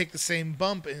 You could take the same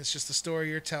bump, and it's just the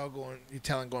story you're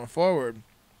telling going forward.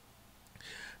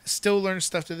 Still learn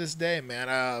stuff to this day, man.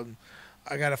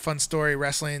 I got a fun story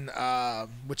wrestling,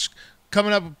 which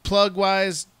coming up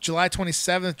plug-wise, July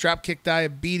 27th, Dropkick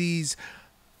Diabetes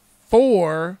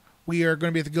 4. We are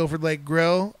going to be at the Guilford Lake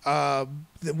Grill. One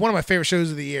of my favorite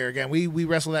shows of the year. Again, we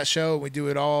wrestle that show, and we do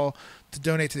it all to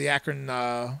donate to the Akron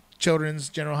Children's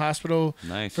General Hospital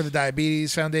for the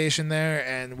Diabetes Foundation there,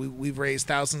 and we've raised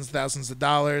thousands of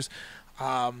dollars.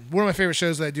 One of my favorite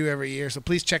shows that I do every year, so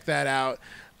please check that out.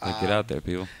 Get out there,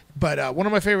 people. But one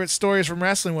of my favorite stories from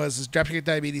wrestling was Dropkick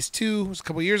Diabetes 2. It was a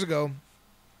couple years ago.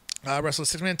 Wrestled a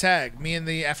six-man tag. Me and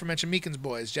the aforementioned Meekins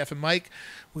boys, Jeff and Mike.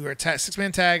 We were a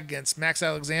six-man tag against Max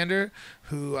Alexander,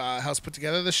 who helped put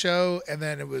together the show. And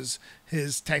then it was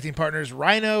his tag team partners,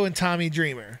 Rhino and Tommy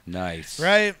Dreamer. Nice.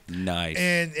 Right? Nice.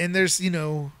 And there's,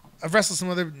 I've wrestled some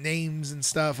other names and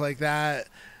stuff like that.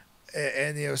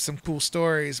 And some cool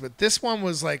stories. But this one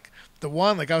was like the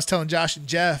one, like I was telling Josh and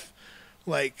Jeff,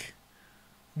 like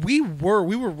we were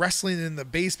wrestling in the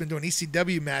basement doing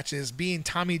ECW matches, being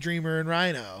Tommy Dreamer and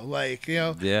Rhino. Like,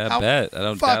 yeah, I bet. I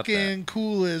don't doubt that. Fucking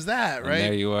cool is that, right? And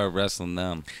there you are wrestling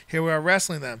them. Here we are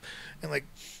wrestling them, and like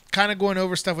kind of going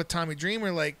over stuff with Tommy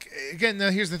Dreamer. Like again, now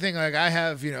here's the thing. Like I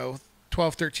have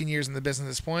 12, 13 years in the business at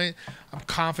this point. I'm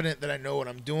confident that I know what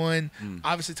I'm doing.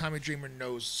 Obviously, Tommy Dreamer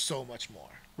knows so much more.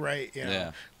 Right?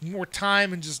 More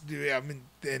time and just in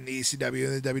the ECW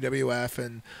and the WWF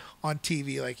and on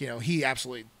TV, like he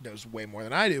absolutely knows way more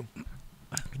than I do.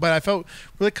 But I felt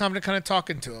really confident kind of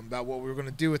talking to him about what we were going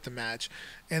to do with the match.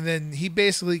 And then he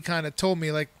basically kind of told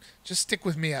me, like, just stick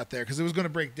with me out there because it was going to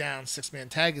break down 6-man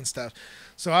tag and stuff.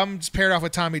 So I'm just paired off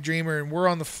with Tommy Dreamer, and we're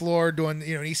on the floor doing, an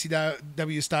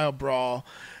ECW style brawl.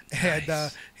 And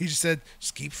Nice. he just said,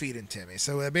 just keep feeding Timmy.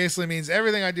 So that basically means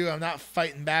everything I do, I'm not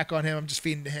fighting back on him. I'm just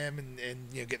feeding to him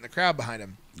and getting the crowd behind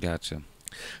him. Gotcha.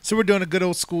 So we're doing a good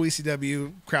old school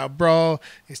ECW crowd brawl.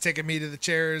 He's taking me to the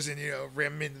chairs and,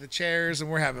 ram me into the chairs, and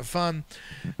we're having fun.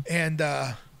 And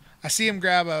I see him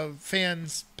grab a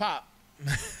fan's pop.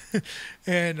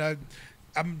 And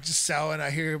I'm just selling. I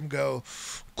hear him go,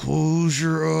 close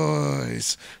your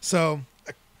eyes. So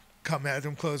I come at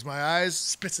him, close my eyes,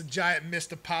 spits a giant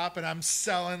mist of pop, and I'm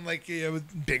selling like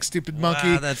big stupid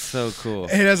monkey. Wow, that's so cool.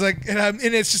 And I was like, and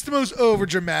it's just the most over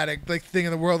dramatic thing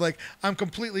in the world. Like I'm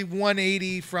completely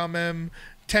 180 from him,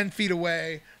 10 feet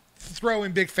away,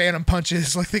 throwing big phantom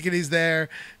punches, like thinking he's there.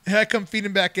 And I come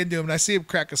feeding back into him, and I see him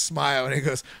crack a smile, and he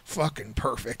goes, "Fucking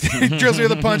perfect." He drills me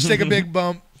with a punch, take a big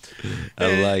bump.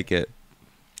 I like it.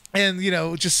 And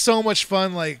just so much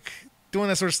fun, like doing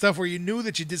that sort of stuff where you knew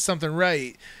that you did something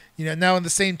right. Now in the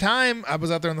same time, I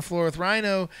was out there on the floor with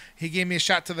Rhino. He gave me a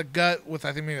shot to the gut with,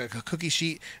 I think, maybe like a cookie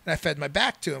sheet, and I fed my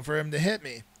back to him for him to hit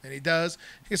me. And he does.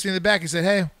 He gets me in the back. He said,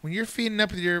 "Hey, when you're feeding up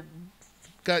with your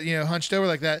gut, hunched over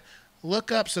like that,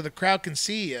 look up so the crowd can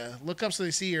see you. Look up so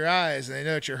they see your eyes, and they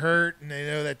know that you're hurt, and they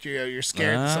know that you're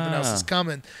scared that something else is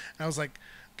coming." And I was like,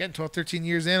 getting 12, 13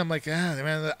 years in, I'm like, man,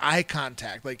 the eye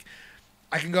contact. Like,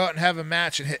 I can go out and have a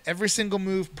match and hit every single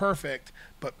move perfect,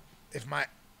 but if my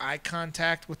eye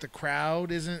contact with the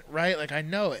crowd isn't right, like I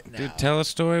know it now. Dude, tell a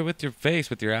story with your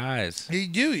face, with your eyes. You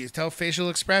do. You tell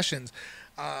facial expressions.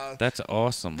 That's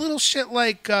awesome. Little shit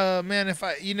like, man, if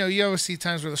I, you always see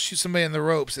times where they'll shoot somebody in the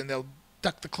ropes and they'll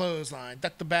duck the clothesline,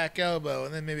 duck the back elbow,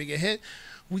 and then maybe get hit.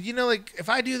 Well, like if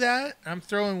I do that, I'm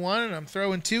throwing one and I'm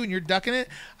throwing two, and you're ducking it,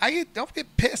 don't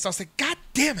get pissed. I'll say, "God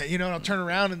damn it," and I'll turn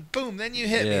around and boom, then you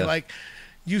hit me. Like,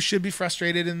 you should be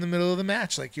frustrated in the middle of the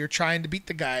match. Like you're trying to beat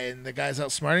the guy and the guy's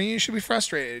outsmarting you. You should be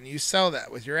frustrated, and you sell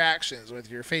that with your actions, with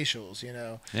your facials.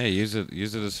 Yeah, use it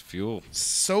as fuel.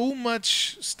 So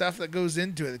much stuff that goes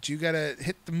into it that you gotta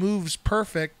hit the moves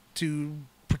perfect to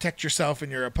protect yourself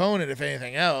and your opponent, if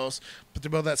anything else. But to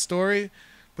build that story,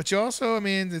 but you also,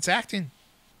 it's acting.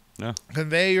 Yeah.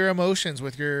 Convey your emotions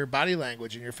with your body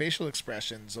language and your facial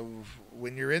expressions of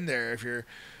when you're in there. If you're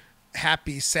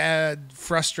happy, sad,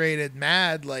 frustrated,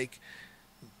 mad, like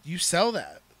you sell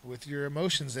that with your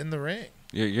emotions in the ring.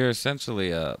 You're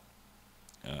essentially a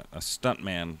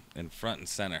stuntman in front and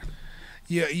center.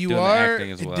 Yeah, you doing the are,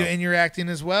 acting as well. and you're acting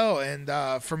as well.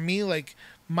 And for me, like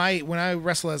when I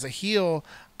wrestle as a heel,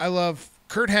 I love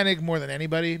Kurt Hennig more than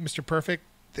anybody. Mr. Perfect,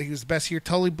 I think he was the best here.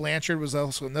 Tully Blanchard was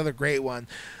also another great one.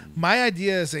 My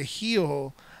idea as a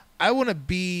heel, I want to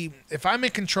be, if I'm in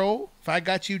control, if I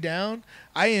got you down,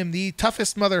 I am the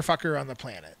toughest motherfucker on the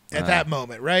planet at that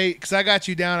moment, right? Because I got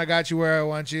you down, I got you where I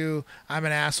want you. I'm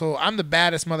an asshole. I'm the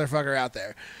baddest motherfucker out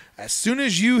there. As soon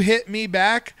as you hit me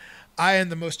back, I am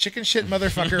the most chicken shit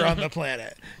motherfucker on the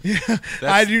planet.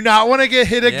 I do not want to get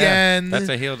hit again. That's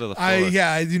a heel to the floor.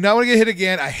 I do not want to get hit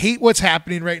again. I hate what's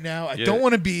happening right now. I don't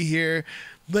want to be here.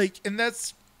 And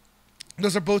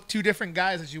those are both two different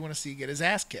guys that you want to see get his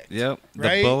ass kicked. Yep.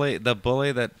 Right? The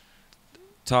bully that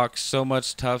talks so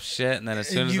much tough shit, and then as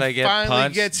soon as they get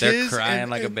punched, they're crying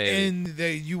like a baby. And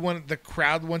the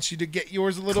crowd wants you to get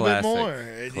yours a little bit more.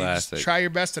 And you just try your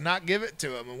best to not give it to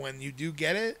them. And when you do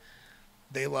get it,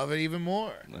 they love it even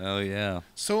more. Oh, yeah.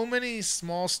 So many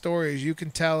small stories you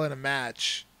can tell in a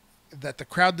match that the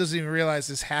crowd doesn't even realize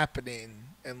is happening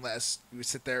unless we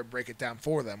sit there and break it down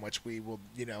for them, which we will,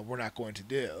 we're not going to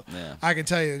do. Yeah. I can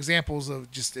tell you examples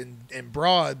of just in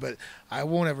broad, but I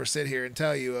won't ever sit here and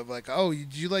tell you of like, oh,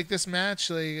 did you like this match?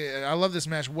 Like, I love this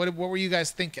match. What were you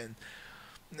guys thinking?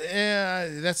 Yeah,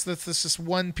 that's just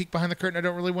one peek behind the curtain I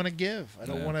don't really want to give. I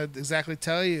don't want to exactly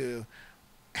tell you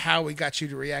how we got you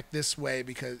to react this way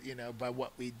because, by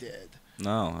what we did.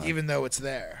 No. Even though it's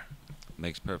there.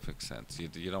 Makes perfect sense.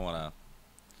 You don't want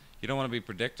to be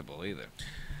predictable either.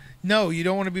 No, you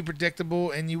don't want to be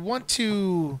predictable, and you don't want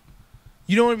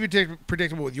to be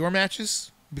predictable with your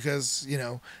matches because,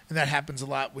 and that happens a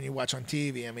lot when you watch on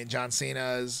TV. John Cena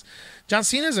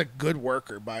is a good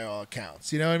worker by all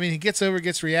accounts. You know what I mean? He gets over,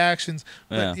 gets reactions.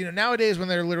 But, nowadays when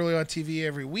they're literally on TV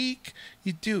every week,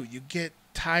 you get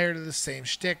tired of the same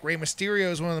shtick. Rey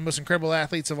Mysterio is one of the most incredible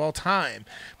athletes of all time,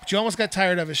 but you almost got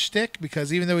tired of his shtick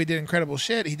because even though he did incredible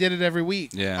shit, he did it every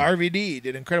week. Yeah. RVD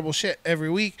did incredible shit every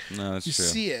week. No, that's you true.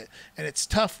 see it, and it's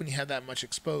tough when you have that much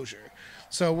exposure.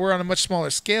 So we're on a much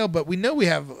smaller scale, but we know we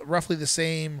have roughly the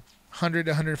same 100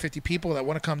 to 150 people that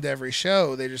want to come to every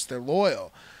show. They're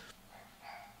loyal.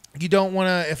 You don't want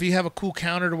to, if you have a cool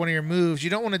counter to one of your moves, you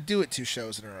don't want to do it 2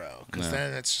 shows in a row because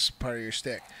then that's just part of your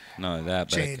shtick. Not only that,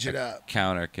 but change it up.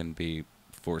 Counter can be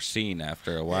foreseen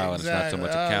after a while, and it's not so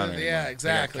much a counter anymore. Yeah,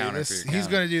 exactly. He's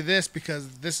going to do this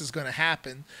because this is going to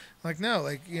happen. Like, no,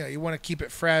 like, you want to keep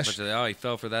it fresh. But, oh, he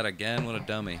fell for that again? What a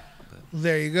dummy. But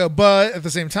there you go. But at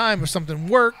the same time, if something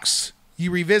works,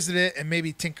 you revisit it and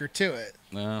maybe tinker to it.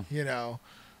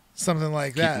 Something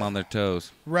like that. Keep them on their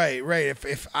toes. Right.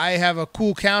 If I have a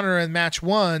cool counter in match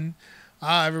 1,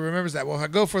 everyone remembers that. Well, if I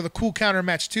go for the cool counter in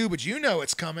match 2, but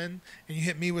it's coming, and you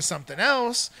hit me with something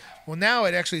else, well, now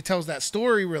it actually tells that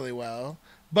story really well.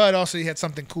 But also you had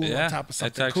something cool on top of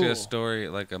something cool. It's actually a story,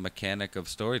 like a mechanic of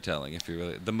storytelling, if you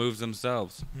really... The moves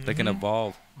themselves, they can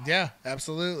evolve. Yeah,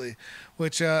 absolutely.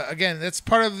 Which, again, that's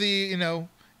part of the,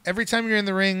 every time you're in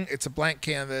the ring, it's a blank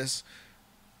canvas.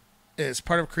 It's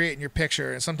part of creating your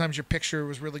picture. And sometimes your picture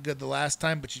was really good the last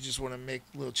time, but you just want to make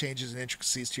little changes and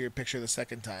intricacies to your picture the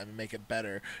second time and make it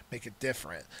better, make it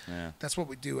different. Yeah. That's what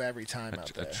we do every time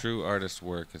out there. A true artist's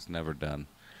work is never done.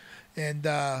 And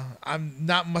I'm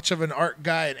not much of an art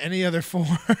guy in any other form.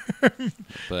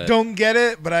 But don't get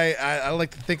it, but I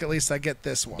like to think at least I get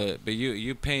this one. But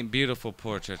you paint beautiful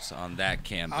portraits on that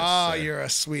canvas. Oh, you're a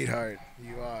sweetheart.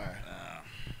 You are.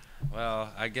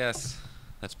 Well, I guess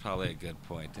that's probably a good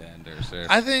point to end there, sir.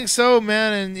 I think so,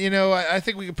 man. And, I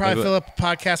think we could probably fill up a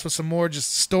podcast with some more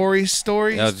just stories.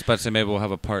 Yeah, I was just about to say maybe we'll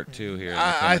have a part 2 here.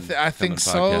 I think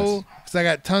so. Because I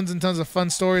got tons and tons of fun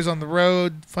stories on the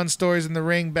road, fun stories in the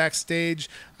ring, backstage.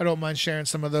 I don't mind sharing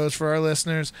some of those for our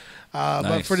listeners. Nice.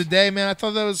 But for today, man, I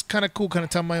thought that was kind of cool, kind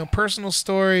of tell my own personal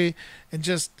story and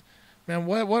just, man,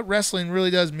 what wrestling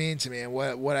really does mean to me and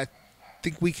what I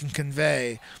think we can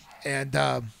convey. And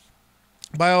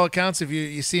by all accounts, if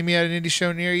you see me at an indie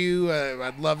show near you,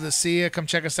 I'd love to see you. Come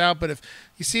check us out. But if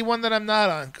you see one that I'm not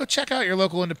on, go check out your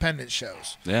local independent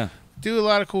shows. Yeah. Do a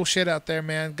lot of cool shit out there,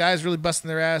 man. Guys really busting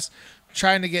their ass,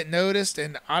 trying to get noticed.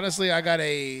 And honestly, I got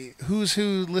a who's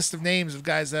who list of names of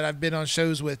guys that I've been on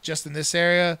shows with just in this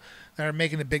area that are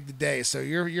making it big today. So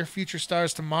your future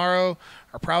stars tomorrow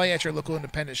are probably at your local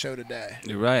independent show today.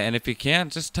 You're right. And if you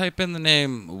can't, just type in the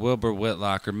name Wilbur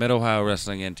Whitlock or Mid-Ohio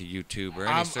Wrestling into YouTube or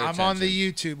any search I'm on engine.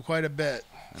 the YouTube quite a bit.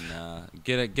 And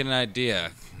get an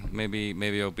idea. Maybe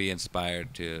you'll be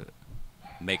inspired to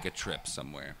make a trip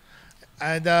somewhere.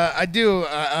 And I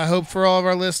hope for all of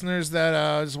our listeners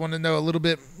that just want to know a little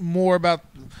bit more about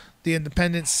the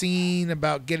independent scene,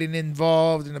 about getting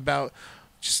involved, and about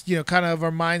just, kind of our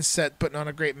mindset, putting on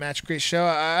a great match, great show.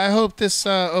 I hope this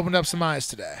opened up some eyes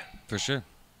today. For sure.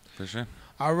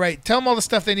 All right. Tell them all the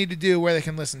stuff they need to do, where they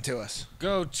can listen to us.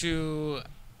 Go to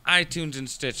iTunes and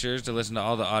Stitchers to listen to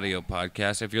all the audio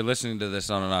podcasts. If you're listening to this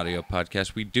on an audio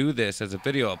podcast, we do this as a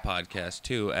video podcast,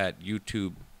 too, at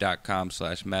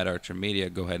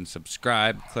youtube.com/MattArcherMedia. Go ahead and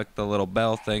subscribe. Click the little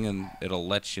bell thing, and it'll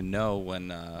let you know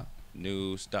when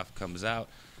new stuff comes out.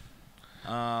 We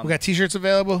got T-shirts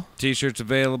available? T-shirts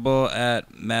available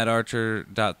at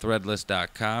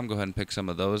mattarcher.threadless.com. Go ahead and pick some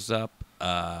of those up.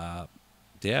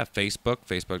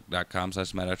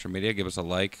 Facebook.com/MattArcherMedia. Give us a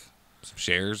like, some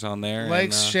shares on there.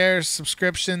 Likes, shares,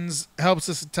 subscriptions. Helps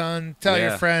us a ton. Tell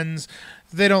your friends.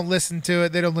 If they don't listen to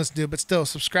it, but still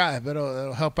subscribe.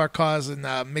 It'll help our cause and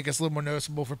make us a little more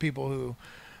noticeable for people who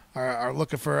are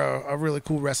looking for a really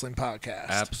cool wrestling podcast.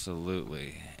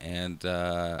 Absolutely. And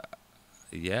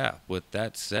with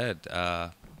that said,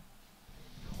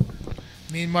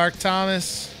 me and Mark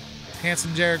Thomas,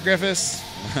 handsome Jared Griffiths.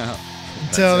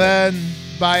 Until then,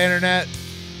 bye, Internet.